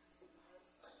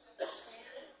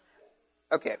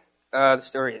 Okay, the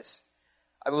story is,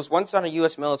 I was once on a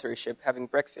U.S. military ship having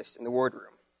breakfast in the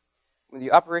wardroom when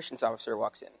the operations officer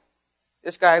walks in.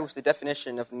 This guy was the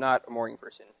definition of not a morning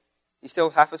person. He's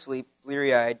still half asleep,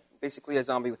 bleary-eyed, basically a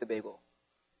zombie with a bagel.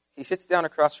 He sits down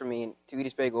across from me to eat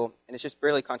his bagel and is just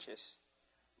barely conscious.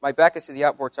 My back is to the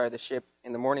outboard side of the ship,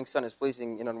 and the morning sun is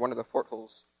blazing in on one of the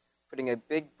portholes, putting a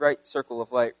big, bright circle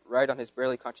of light right on his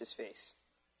barely conscious face.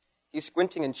 He's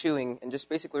squinting and chewing, and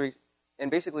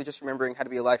basically just remembering how to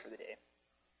be alive for the day.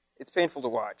 It's painful to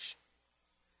watch.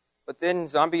 But then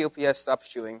zombie OPS stops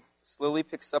chewing, slowly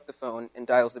picks up the phone, and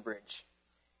dials the bridge.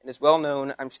 In his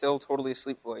well-known, I'm still totally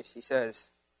asleep voice, he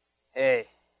says, "Hey,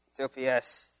 it's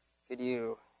OPS. Could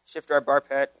you shift our bar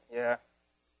pet? Yeah.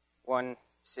 1,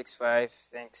 6'5",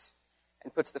 thanks,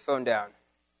 and puts the phone down.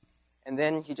 And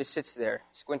then he just sits there,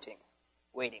 squinting,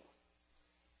 waiting.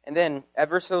 And then,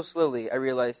 ever so slowly, I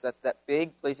realize that that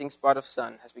big, blazing spot of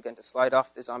sun has begun to slide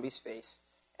off the zombie's face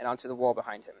and onto the wall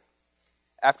behind him.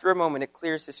 After a moment, it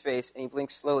clears his face, and he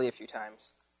blinks slowly a few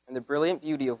times, and the brilliant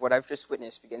beauty of what I've just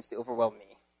witnessed begins to overwhelm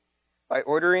me. By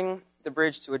ordering the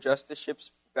bridge to adjust the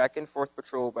ship's back-and-forth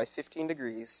patrol by 15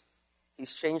 degrees,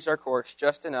 he's changed our course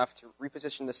just enough to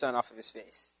reposition the sun off of his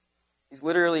face. He's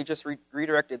literally just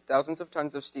redirected thousands of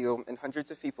tons of steel and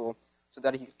hundreds of people so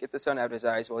that he could get the sun out of his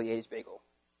eyes while he ate his bagel.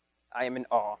 I am in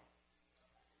awe.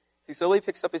 He slowly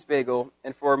picks up his bagel,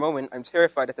 and for a moment I'm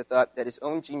terrified at the thought that his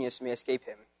own genius may escape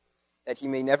him, that he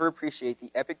may never appreciate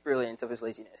the epic brilliance of his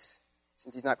laziness,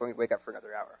 since he's not going to wake up for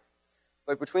another hour.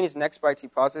 But between his next bites he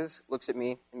pauses, looks at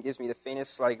me, and gives me the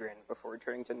faintest sly grin before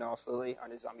returning to gnaw slowly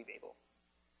on his zombie bagel.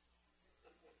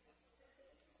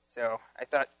 So I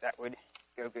thought that would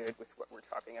go good with what we're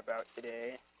talking about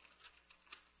today.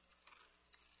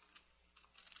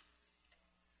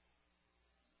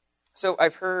 So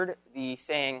I've heard the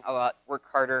saying a lot, work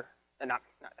harder, not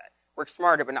that, work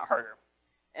smarter but not harder.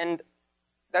 And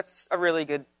that's a really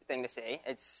good thing to say.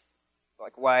 It's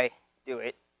like, why do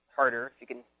it harder if you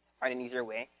can find an easier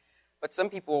way? But some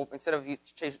people, instead of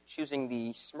choosing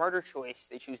the smarter choice,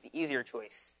 they choose the easier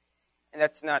choice. And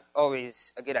that's not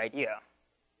always a good idea.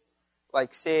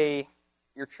 Like, say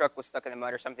your truck was stuck in the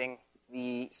mud or something,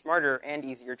 the smarter and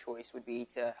easier choice would be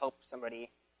to help somebody,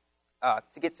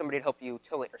 to get somebody to help you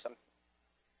tow it or something.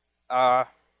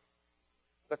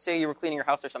 Let's say you were cleaning your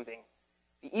house or something.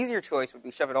 The easier choice would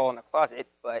be shove it all in a closet,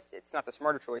 but it's not the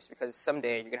smarter choice because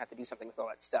someday you're going to have to do something with all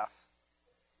that stuff.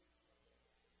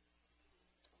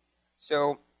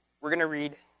 So we're going to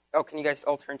read, can you guys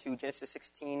all turn to Genesis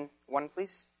 16:1,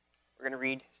 please? We're going to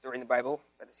read a story in the Bible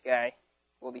about this guy,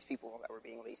 these people that were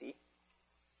being lazy.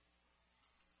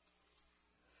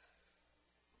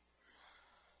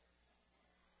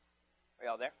 Are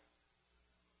y'all there?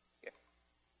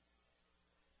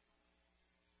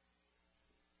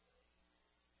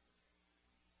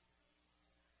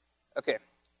 Okay,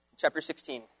 chapter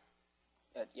 16.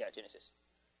 Genesis.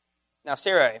 Now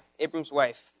Sarai, Abram's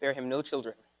wife, bare him no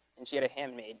children, and she had a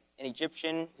handmaid, an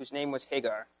Egyptian, whose name was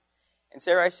Hagar. And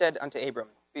Sarai said unto Abram,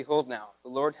 Behold now, the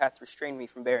Lord hath restrained me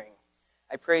from bearing.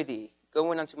 I pray thee,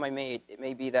 go in unto my maid, it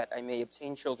may be that I may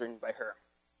obtain children by her.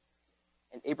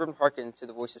 And Abram hearkened to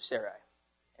the voice of Sarai.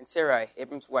 And Sarai,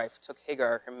 Abram's wife, took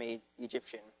Hagar, her maid, the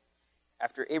Egyptian.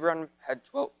 After Abram had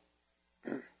dwelt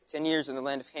 10 years in the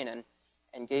land of Canaan,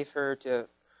 and gave her to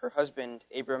her husband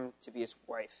Abram to be his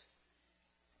wife.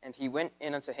 And he went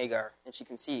in unto Hagar, and she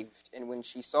conceived. And when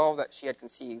she saw that she had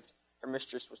conceived, her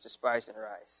mistress was despised in her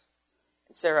eyes.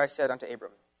 And Sarai said unto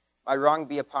Abram, My wrong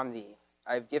be upon thee.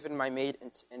 I have given my maid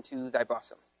into thy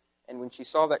bosom. And when she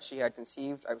saw that she had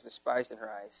conceived, I was despised in her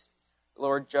eyes. The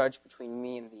Lord judge between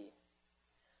me and thee.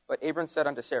 But Abram said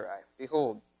unto Sarai,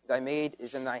 Behold, thy maid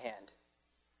is in thy hand.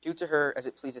 Do to her as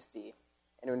it pleaseth thee.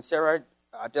 And when Sarai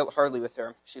dealt hardly with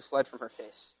her, she fled from her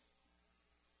face.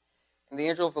 And the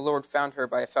angel of the Lord found her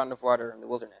by a fountain of water in the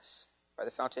wilderness, by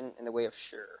the fountain in the way of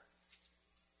Shur.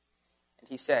 And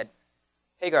he said,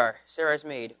 Hagar, Sarai's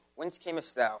maid, whence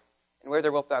camest thou, and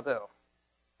whither wilt thou go?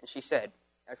 And she said,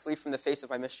 I flee from the face of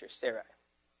my mistress, Sarai.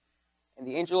 And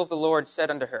the angel of the Lord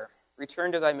said unto her,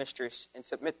 Return to thy mistress, and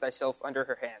submit thyself under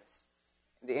her hands.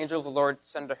 And the angel of the Lord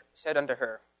said unto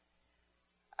her,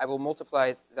 I will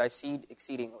multiply thy seed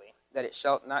exceedingly, that it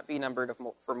shall not be numbered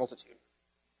for multitude.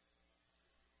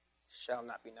 Shall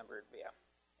not be numbered, yeah.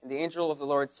 And the angel of the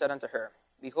Lord said unto her,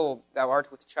 Behold, thou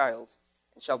art with child,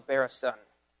 and shalt bear a son,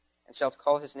 and shalt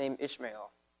call his name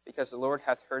Ishmael, because the Lord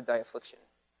hath heard thy affliction.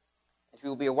 And he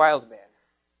will be a wild man.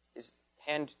 His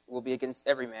hand will be against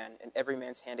every man, and every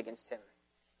man's hand against him.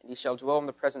 And he shall dwell in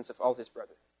the presence of all his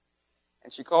brethren.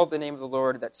 And she called the name of the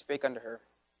Lord that spake unto her,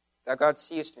 Thou God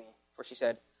seest me. For she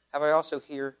said, Have I also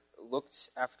here looked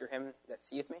after him that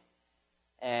seeth me?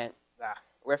 And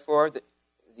wherefore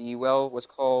the well was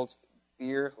called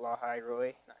Bir Lahai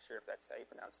Roi. Not sure if that's how you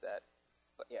pronounce that.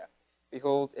 But yeah.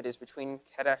 Behold, it is between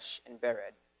Kadesh and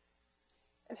Bered.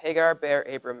 And Hagar bare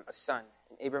Abram a son,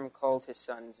 and Abram called his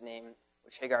son's name,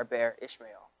 which Hagar bare,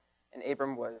 Ishmael. And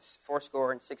Abram was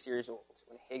 86 years old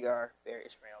when Hagar bare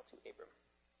Ishmael to Abram.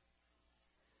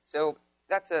 So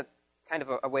that's a kind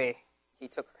of a way he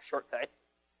took a shortcut,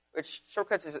 which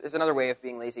shortcuts is another way of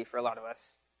being lazy for a lot of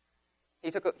us.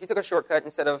 He took a shortcut.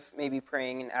 Instead of maybe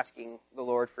praying and asking the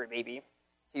Lord for a baby,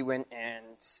 he went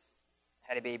and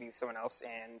had a baby with someone else,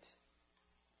 and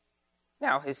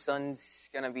now his son's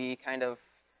going to be kind of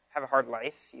have a hard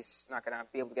life. He's not going to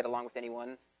be able to get along with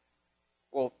anyone.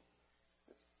 Well,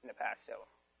 in the past, so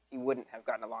he wouldn't have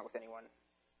gotten along with anyone.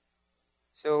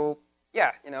 So,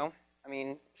 yeah, I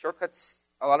mean, shortcuts,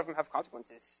 a lot of them have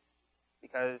consequences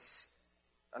because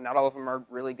not all of them are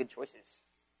really good choices.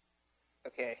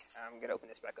 Okay, I'm going to open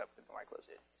this back up before I close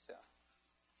it. So,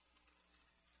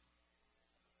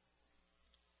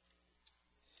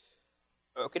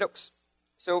 okie dokes.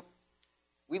 So,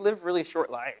 we live really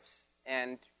short lives,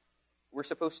 and we're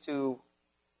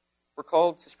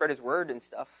called to spread his word and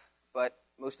stuff, but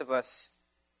most of us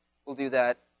will do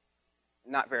that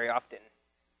not very often.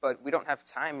 But we don't have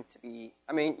time to be,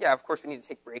 of course we need to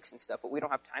take breaks and stuff, but we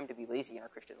don't have time to be lazy in our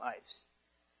Christian lives.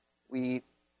 We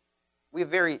have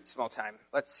very small time.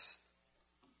 This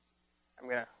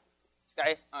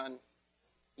guy on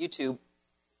YouTube,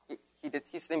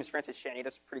 his name is Francis Chan. He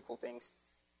does pretty cool things.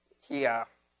 He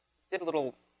did a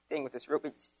little thing with this rope.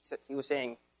 He was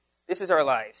saying, this is our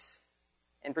lives,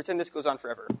 and pretend this goes on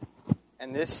forever.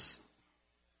 And this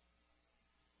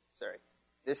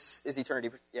is eternity.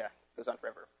 Yeah, goes on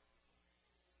forever.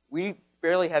 We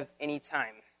barely have any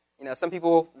time. Some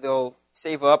people, they'll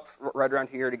save up right around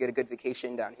here to get a good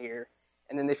vacation down here,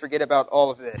 and then they forget about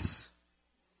all of this.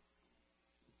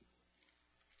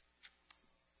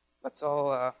 Let's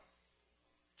all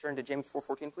turn to James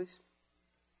 4:14, please.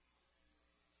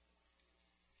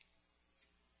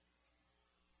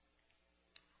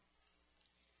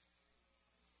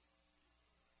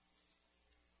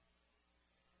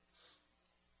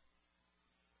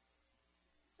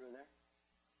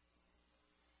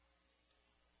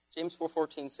 James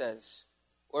 4:14 says,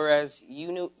 "Whereas ye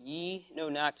know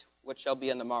not what shall be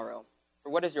on the morrow. For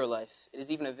what is your life? It is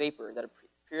even a vapor that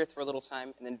appeareth for a little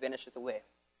time and then vanisheth away."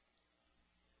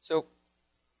 So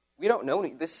we don't know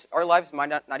this. Our lives might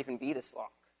not even be this long.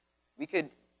 We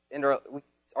could end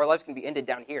our lives can be ended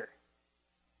down here.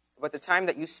 But the time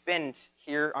that you spend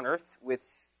here on earth with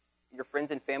your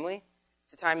friends and family,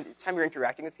 the time you're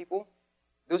interacting with people,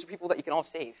 those are people that you can all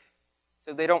save.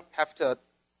 So they don't have to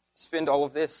spend all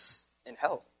of this in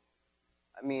hell.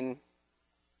 I mean,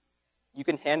 you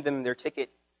can hand them their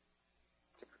ticket.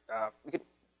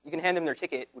 You can hand them their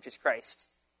ticket, which is Christ.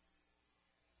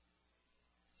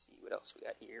 Let's see what else we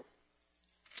got here.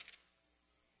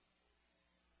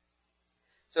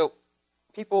 So,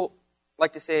 people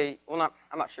like to say, I'm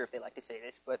not sure if they like to say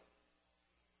this, but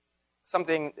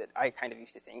something that I kind of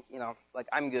used to think, like,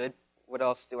 I'm good. What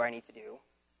else do I need to do?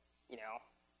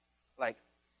 Like,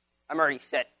 I'm already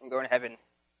set. I'm going to heaven.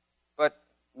 But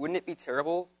wouldn't it be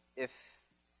terrible if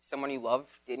someone you love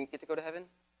didn't get to go to heaven?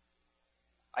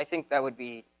 I think that'd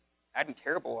be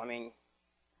terrible. I mean,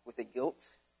 with the guilt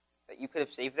that you could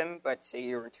have saved them, but say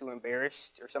you were too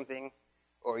embarrassed or something,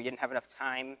 or you didn't have enough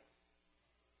time.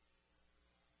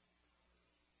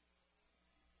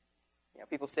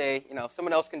 People say,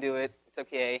 someone else can do it. It's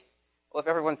okay. Well, if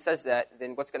everyone says that,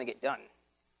 then what's going to get done?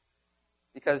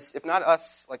 Because if not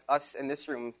us, like us in this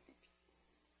room,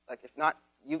 like if not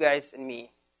you guys and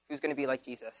me, who's going to be like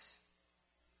Jesus?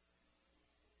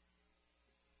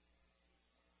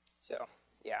 So,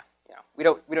 we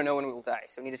don't know when we will die,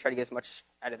 so we need to try to get as much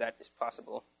out of that as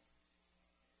possible.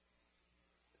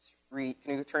 Let's read.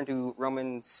 Can you turn to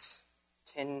Romans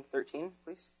 10:13,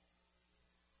 please?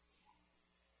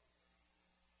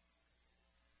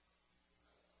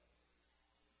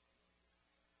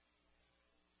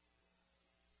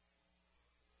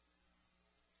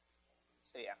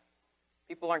 So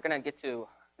people aren't going to get to,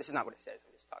 this is not what it says,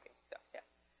 I'm just talking. So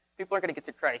people aren't going to get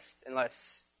to Christ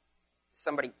unless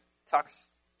somebody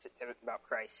talks to them about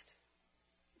Christ.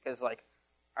 Because, how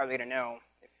are they going to know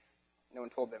if no one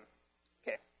told them?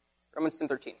 Okay, Romans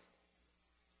 10:13.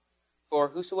 "For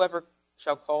whosoever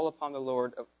shall call upon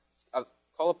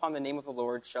the name of the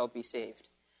Lord shall be saved.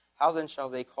 How then shall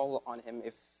they call on him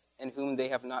in whom they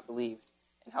have not believed?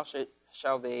 And how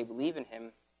shall they believe in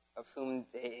him of whom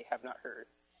they have not heard?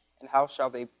 And how shall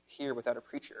they hear without a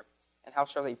preacher? And how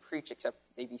shall they preach except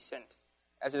they be sent?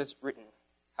 As it is written,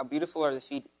 how beautiful are the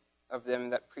feet of them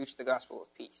that preach the gospel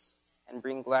of peace, and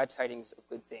bring glad tidings of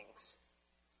good things."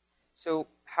 So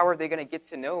how are they going to get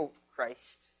to know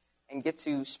Christ and get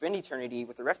to spend eternity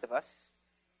with the rest of us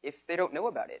if they don't know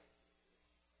about it?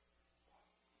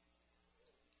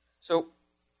 So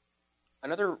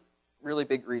another really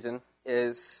big reason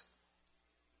is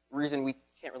we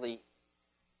can't really,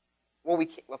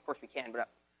 of course we can, but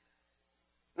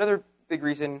another big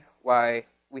reason why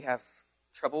we have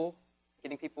trouble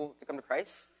getting people to come to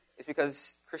Christ is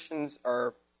because Christians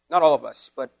are, not all of us,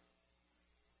 but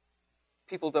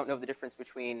people don't know the difference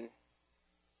between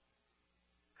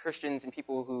Christians and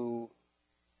people who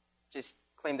just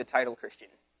claim the title Christian.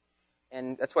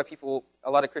 And that's why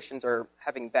a lot of Christians are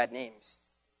having bad names.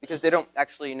 because they don't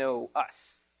actually know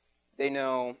us. They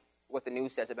know what the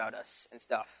news says about us and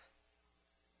stuff.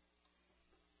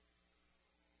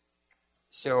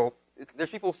 So there's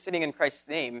people sitting in Christ's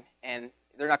name, and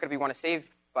they're not going to want to saved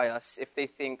by us if they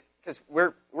think, because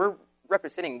we're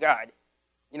representing God.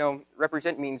 You know,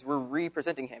 represent means we're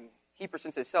representing him. He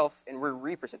presents himself, and we're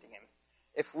representing him.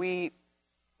 If we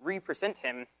represent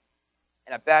him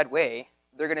in a bad way,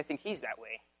 they're going to think he's that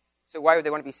way. So why would they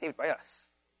want to be saved by us?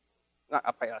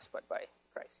 Not by us, but by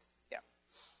Christ. Yeah.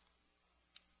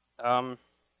 Let's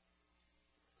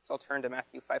all turn to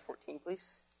Matthew 5:14,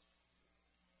 please.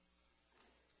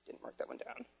 Didn't mark that one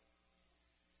down.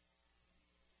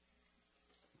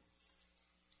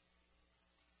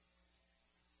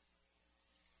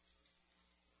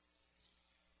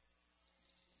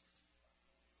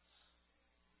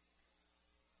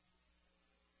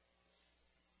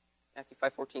 Matthew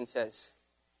 5:14 says,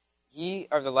 "Ye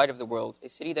are the light of the world. A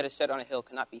city that is set on a hill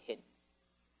cannot be hid."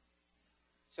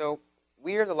 So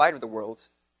we are the light of the world,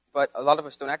 but a lot of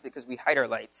us don't act it because we hide our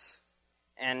lights.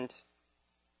 And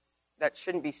that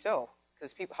shouldn't be so,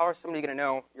 because people, how is somebody going to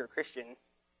know you're a Christian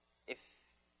if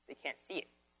they can't see it?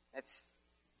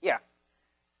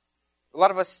 A lot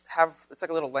of us have, it's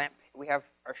like a little lamp. We have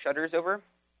our shutters over.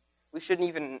 We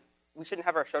shouldn't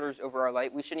have our shutters over our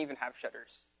light. We shouldn't even have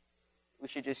shutters. We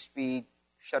should just be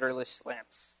shutterless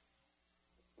lamps.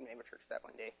 We name a church that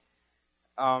one day.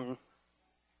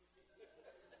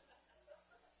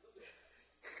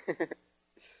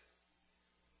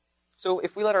 So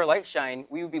if we let our light shine,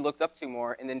 we would be looked up to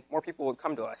more, and then more people would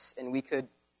come to us, and we could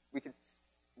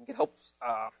help.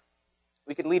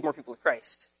 We could lead more people to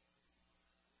Christ.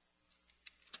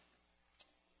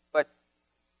 But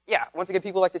yeah, once again,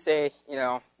 people like to say,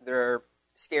 they're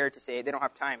scared to say it. They don't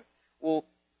have time. Well,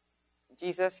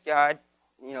 Jesus, God,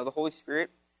 the Holy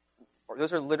Spirit,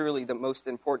 those are literally the most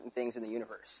important things in the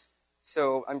universe.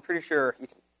 So I'm pretty sure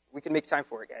we can make time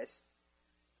for it, guys.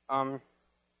 Just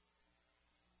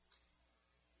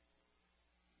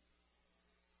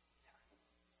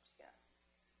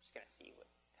gonna see what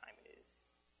time it is.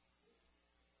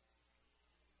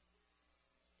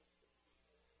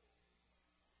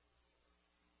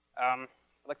 I'd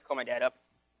like to call my dad up.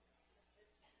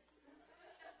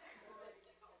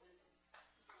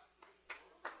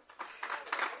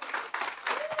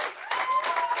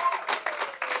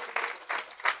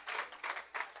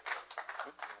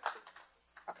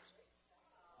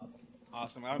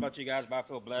 Awesome. I don't know about you guys, but I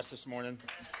feel blessed this morning.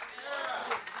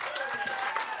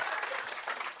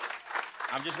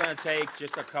 I'm just going to take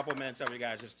just a couple minutes of you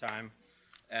guys this time.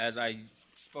 As I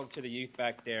spoke to the youth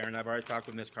back there, and I've already talked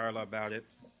with Miss Carla about it,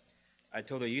 I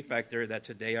told the youth back there that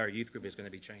today our youth group is going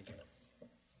to be changing.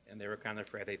 And they were kind of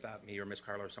afraid. They thought me or Miss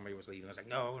Carla or somebody was leaving. I was like,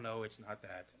 no, it's not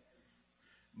that.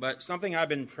 But something I've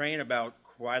been praying about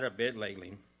quite a bit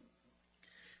lately,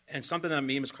 and something that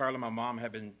me, Miss Carla, and my mom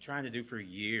have been trying to do for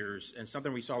years, and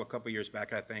something we saw a couple years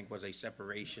back, I think, was a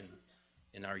separation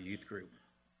in our youth group.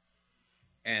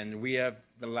 And we have,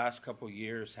 the last couple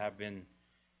years, have been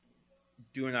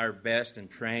doing our best and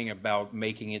praying about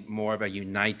making it more of a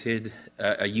unity,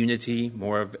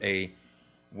 more of a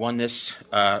oneness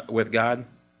with God.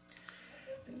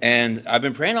 And I've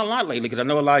been praying a lot lately because I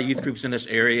know a lot of youth groups in this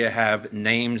area have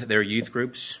named their youth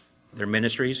groups, their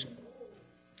ministries.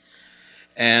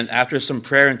 And after some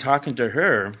prayer and talking to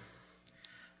her,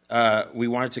 we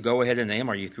wanted to go ahead and name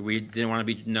our youth group. We didn't want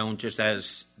to be known just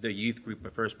as the youth group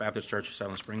of First Baptist Church of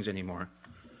Silent Springs anymore.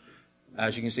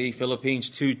 As you can see, Philippians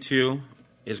 2:2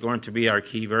 is going to be our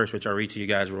key verse, which I'll read to you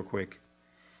guys real quick.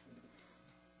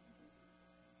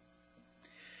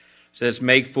 It says,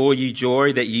 "Make full ye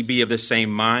joy that ye be of the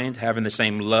same mind, having the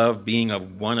same love, being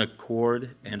of one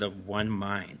accord and of one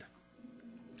mind."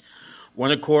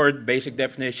 One accord, basic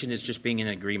definition, is just being in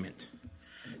agreement.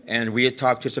 And we had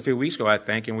talked just a few weeks ago, I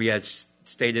think, and we had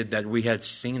stated that we had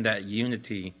seen that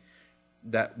unity,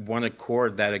 that one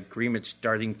accord, that agreement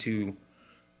starting to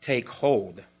take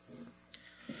hold.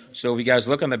 So if you guys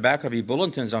look on the back of your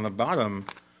bulletins on the bottom,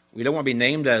 we don't want to be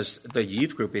named as the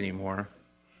youth group anymore.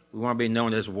 We want to be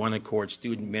known as One Accord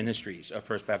Student Ministries of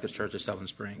First Baptist Church of Silent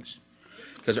Springs.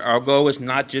 Because our goal is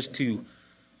not just to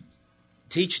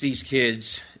teach these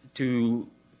kids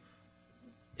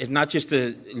it's not just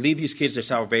to lead these kids to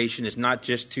salvation. It's not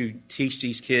just to teach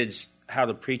these kids how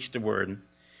to preach the word.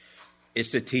 It's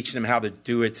to teach them how to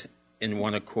do it in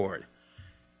one accord.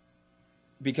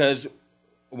 Because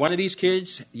one of these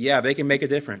kids, yeah, they can make a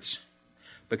difference.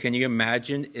 But can you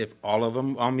imagine if all of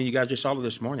them, you guys just saw it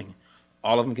this morning,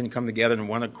 all of them can come together in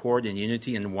one accord, in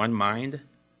unity, in one mind?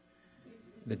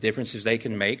 The differences they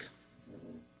can make.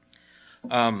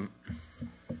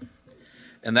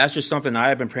 And that's just something I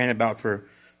have been praying about for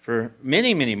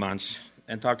many, many months,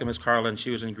 and talked to Miss Carla, and she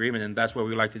was in agreement, and that's what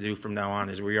we like to do from now on.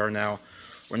 Is we're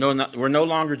no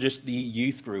longer just the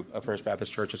youth group of First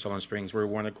Baptist Church of Sullivan Springs. We're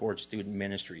One Accord Student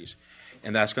Ministries,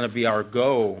 and that's going to be our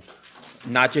goal,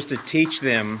 not just to teach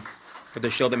them, but to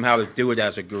show them how to do it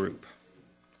as a group.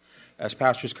 As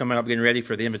pastors coming up getting ready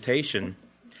for the invitation,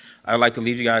 I would like to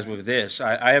leave you guys with this.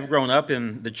 I have grown up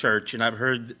in the church, and I've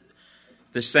heard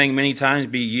this saying many times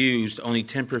be used: only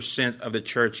 10% of the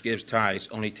church gives tithes.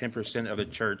 Only 10% of the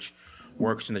church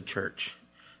works in the church.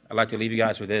 I'd like to leave you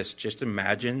guys with this. Just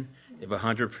imagine if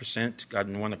 100% got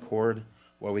in one accord,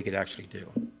 what we could actually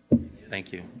do.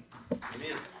 Thank you.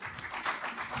 Amen.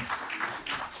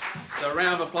 So a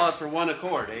round of applause for One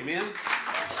Accord. Amen.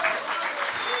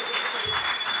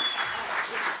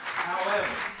 However,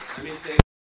 let me say,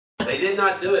 they did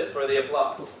not do it for the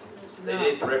applause. They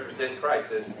did it to represent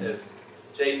Christ. As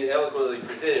Jaden eloquently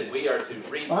presented, we are to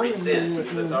represent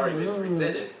who has already been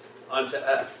presented unto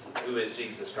us, who is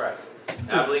Jesus Christ.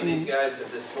 And I believe these guys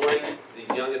that this morning, these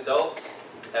young adults,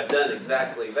 have done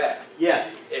exactly that. Yeah.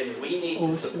 And we need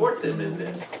to support them in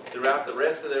this throughout the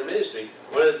rest of their ministry.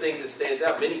 One of the things that stands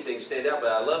out, many things stand out,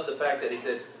 but I love the fact that he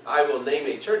said, I will name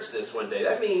a church this one day.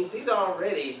 That means he's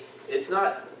already, it's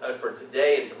not for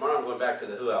today and tomorrow I'm going back to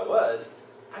the who I was.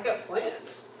 I got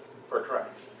plans for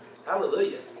Christ.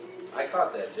 Hallelujah. I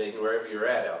caught that, Jaden, wherever you're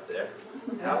at out there.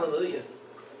 Hallelujah.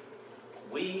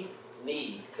 We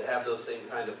need to have those same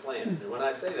kind of plans. And when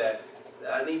I say that,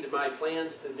 I need my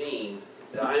plans to mean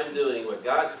that I am doing what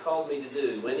God's called me to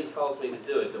do, when he calls me to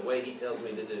do it, the way he tells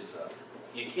me to do so.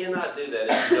 You cannot do that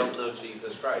if you don't know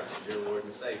Jesus Christ as your Lord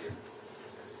and Savior.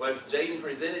 What Jaden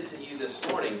presented to you this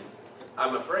morning,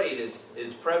 I'm afraid, is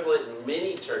prevalent in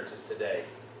many churches today.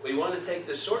 We want to take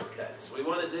the shortcuts. We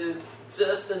want to do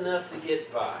just enough to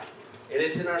get by. And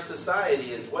it's in our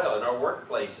society as well, in our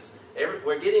workplaces.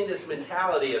 We're getting this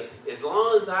mentality of, as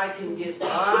long as I can get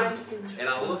by and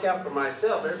I'll look out for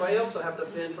myself, everybody else will have to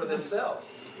fend for themselves.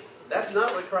 That's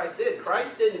not what Christ did.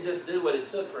 Christ didn't just do what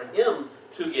it took for him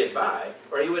to get by,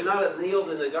 or he would not have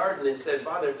kneeled in the garden and said,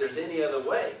 Father, if there's any other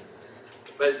way.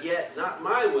 But yet, not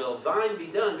my will, thine be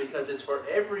done, because it's for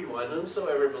everyone,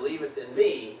 whomsoever believeth in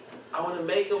me. I want to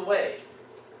make a way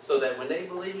so that when they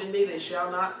believe in me, they shall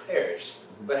not perish,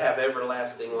 but have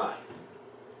everlasting life.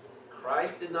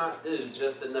 Christ did not do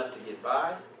just enough to get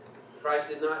by. Christ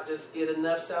did not just get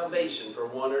enough salvation for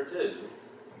one or two.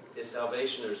 His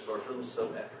salvation is for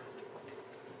whomsoever.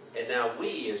 And now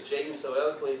we, as Jaden so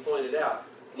eloquently pointed out,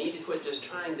 need to quit just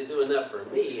trying to do enough for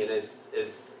me. And as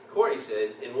Corey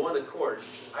said, in one accord,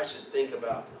 I should think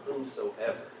about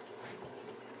whomsoever.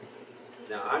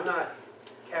 Now, I'm not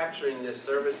capturing this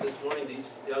service this morning.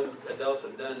 These young adults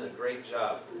have done a great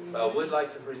job. But I would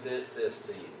like to present this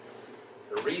to you.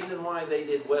 The reason why they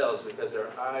did well is because their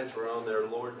eyes were on their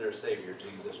Lord and their Savior,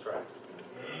 Jesus Christ.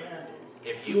 Amen.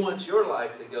 If you want your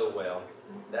life to go well,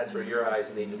 that's where your eyes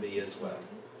need to be as well.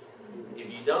 If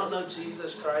you don't know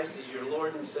Jesus Christ as your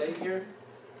Lord and Savior,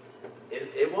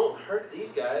 it won't hurt these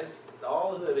guys.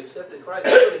 All who have accepted Christ,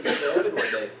 they're going to get to heaven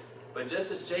one day. But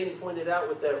just as Jaden pointed out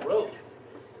with that rope,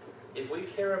 if we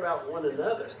care about one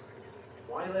another,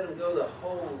 why let them go the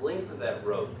whole length of that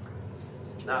rope,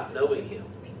 not knowing him?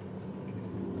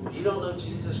 If you don't know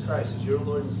Jesus Christ as your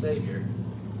Lord and Savior,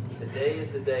 today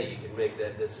is the day you can make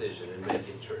that decision and make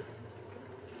it true.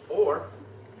 Or,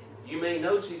 you may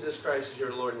know Jesus Christ as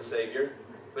your Lord and Savior,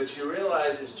 but you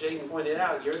realize, as Jaden pointed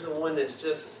out, you're the one that's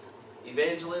just,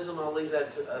 evangelism, I'll leave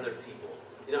that to other people.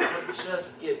 You know, I'll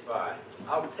just get by.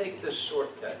 I'll take the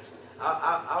shortcuts.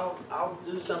 I'll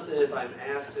do something if I'm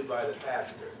asked to by the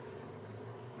pastor.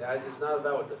 Guys, it's not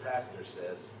about what the pastor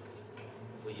says.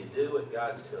 Will you do what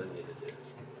God's telling you to do?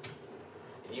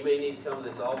 And you may need to come to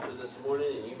this altar this morning,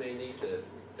 and you may need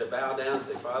to bow down and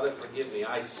say, Father, forgive me.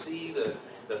 I see the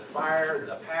fire and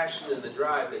the passion and the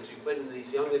drive that you put into these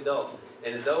young adults.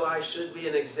 And though I should be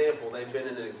an example, they've been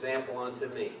an example unto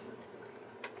me.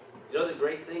 You know the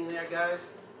great thing there, guys?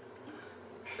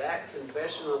 That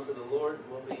confession unto the Lord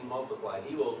will be multiplied.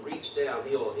 He will reach down.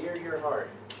 He will hear your heart.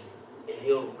 And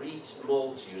he'll reach,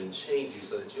 mold you, and change you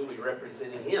so that you'll be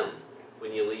representing him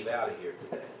when you leave out of here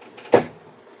today.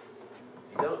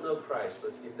 If you don't know Christ,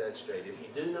 let's get that straight. If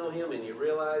you do know him and you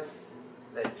realize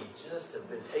that you just have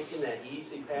been taking that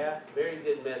easy path, very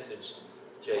good message,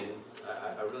 Jaden.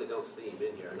 I really don't see him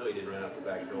in here. I know he didn't run out the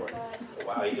back door.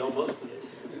 Wow, he almost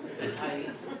did.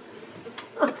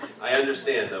 I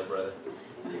understand, though, brother.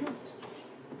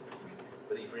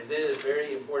 But he presented a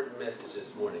very important message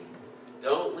this morning.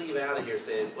 Don't leave out of here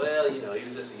saying, well, you know, he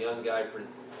was just a young guy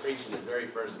preaching his very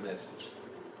first message.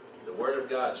 The word of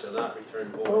God shall not return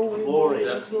void. Glory. It's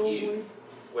up to you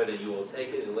whether you will take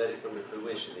it and let it come to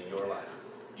fruition in your life.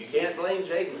 You can't blame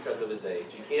Jaden because of his age.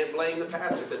 You can't blame the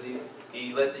pastor because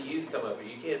he let the youth come up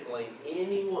here. You can't blame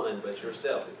anyone but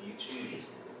yourself if you choose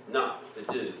not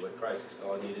to do what Christ is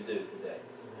calling you to do today.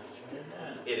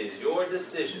 It is your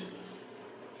decision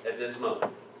at this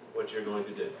moment what you're going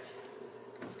to do.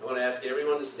 I want to ask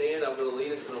everyone to stand. I'm going to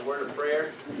lead us in a word of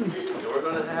prayer. And we're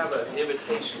going to have an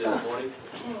invitation this morning.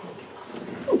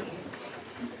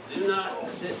 Do not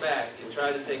sit back and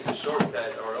try to take the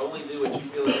shortcut or only do what you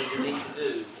feel like you need to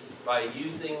do by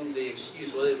using the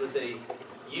excuse, well, it was a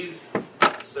youth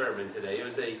sermon today. It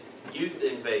was a youth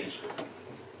invasion.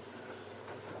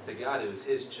 To God, it was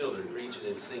His children preaching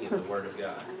and singing the Word of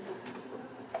God.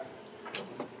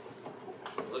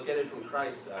 Look at it from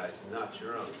Christ's eyes and not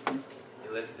your own.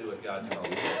 And let's do what God's called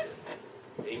us to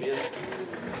do. Amen?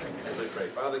 As we pray.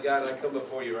 Father God, I come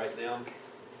before you right now.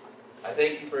 I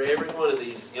thank you for every one of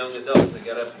these young adults that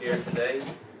got up here today,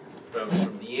 from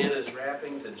Deanna's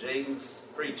rapping to Jaden's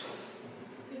preaching,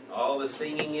 all the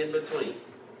singing in between.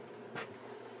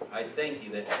 I thank you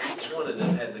that each one of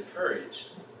them had the courage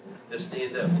to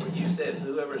stand up. When you said,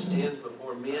 whoever stands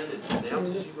before men and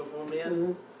pronounces you before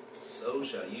men, so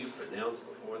shall you pronounce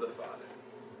before the Father.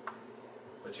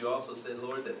 But you also said,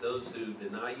 Lord, that those who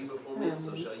deny you before men,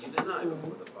 so shall you deny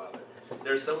before the Father.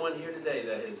 There's someone here today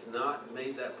that has not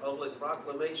made that public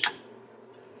proclamation.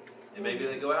 And maybe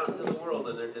they go out into the world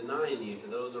and they're denying you to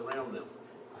those around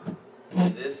them. May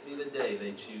this be the day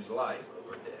they choose life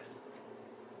over death.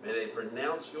 May they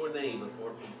pronounce your name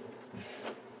before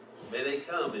people. May they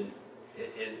come and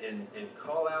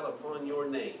call out upon your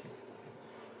name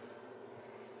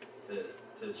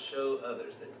to show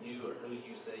others that you are who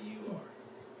you say you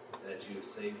are, that you have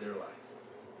saved their life.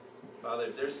 Father,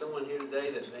 if there's someone here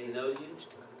today that may know you,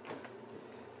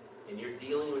 and you're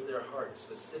dealing with their heart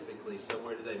specifically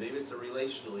somewhere today, maybe it's a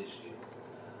relational issue,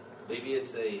 maybe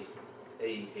it's a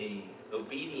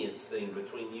obedience thing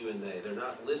between you and they're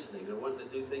not listening, they're wanting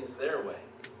to do things their way.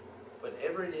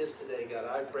 Whatever it is today, God,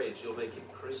 I pray that you'll make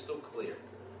it crystal clear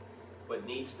what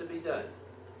needs to be done,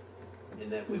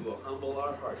 and that we will humble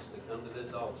our hearts to come to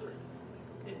this altar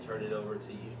and turn it over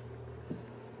to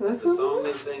you. As the song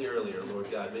they sang earlier, Lord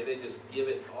God, may they just give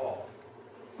it all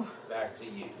back to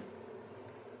you.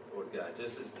 Lord God,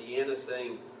 just as Deanna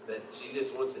saying that she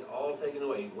just wants it all taken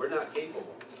away. We're not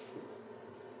capable,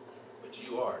 but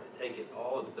you are, to take it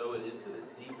all and throw it into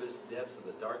the deepest depths of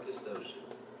the darkest ocean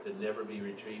to never be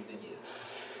retrieved again.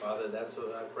 Father, that's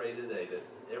what I pray today, that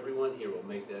everyone here will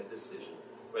make that decision.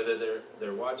 Whether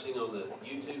they're watching on the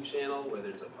YouTube channel, whether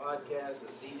it's a podcast,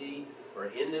 a CD, or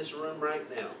in this room right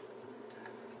now,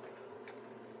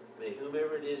 may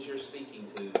whomever it is you're speaking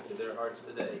to their hearts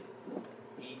today,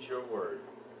 eat your word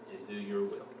and do your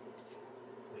will.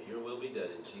 May your will be done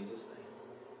in Jesus'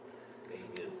 name.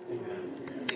 Amen. Amen.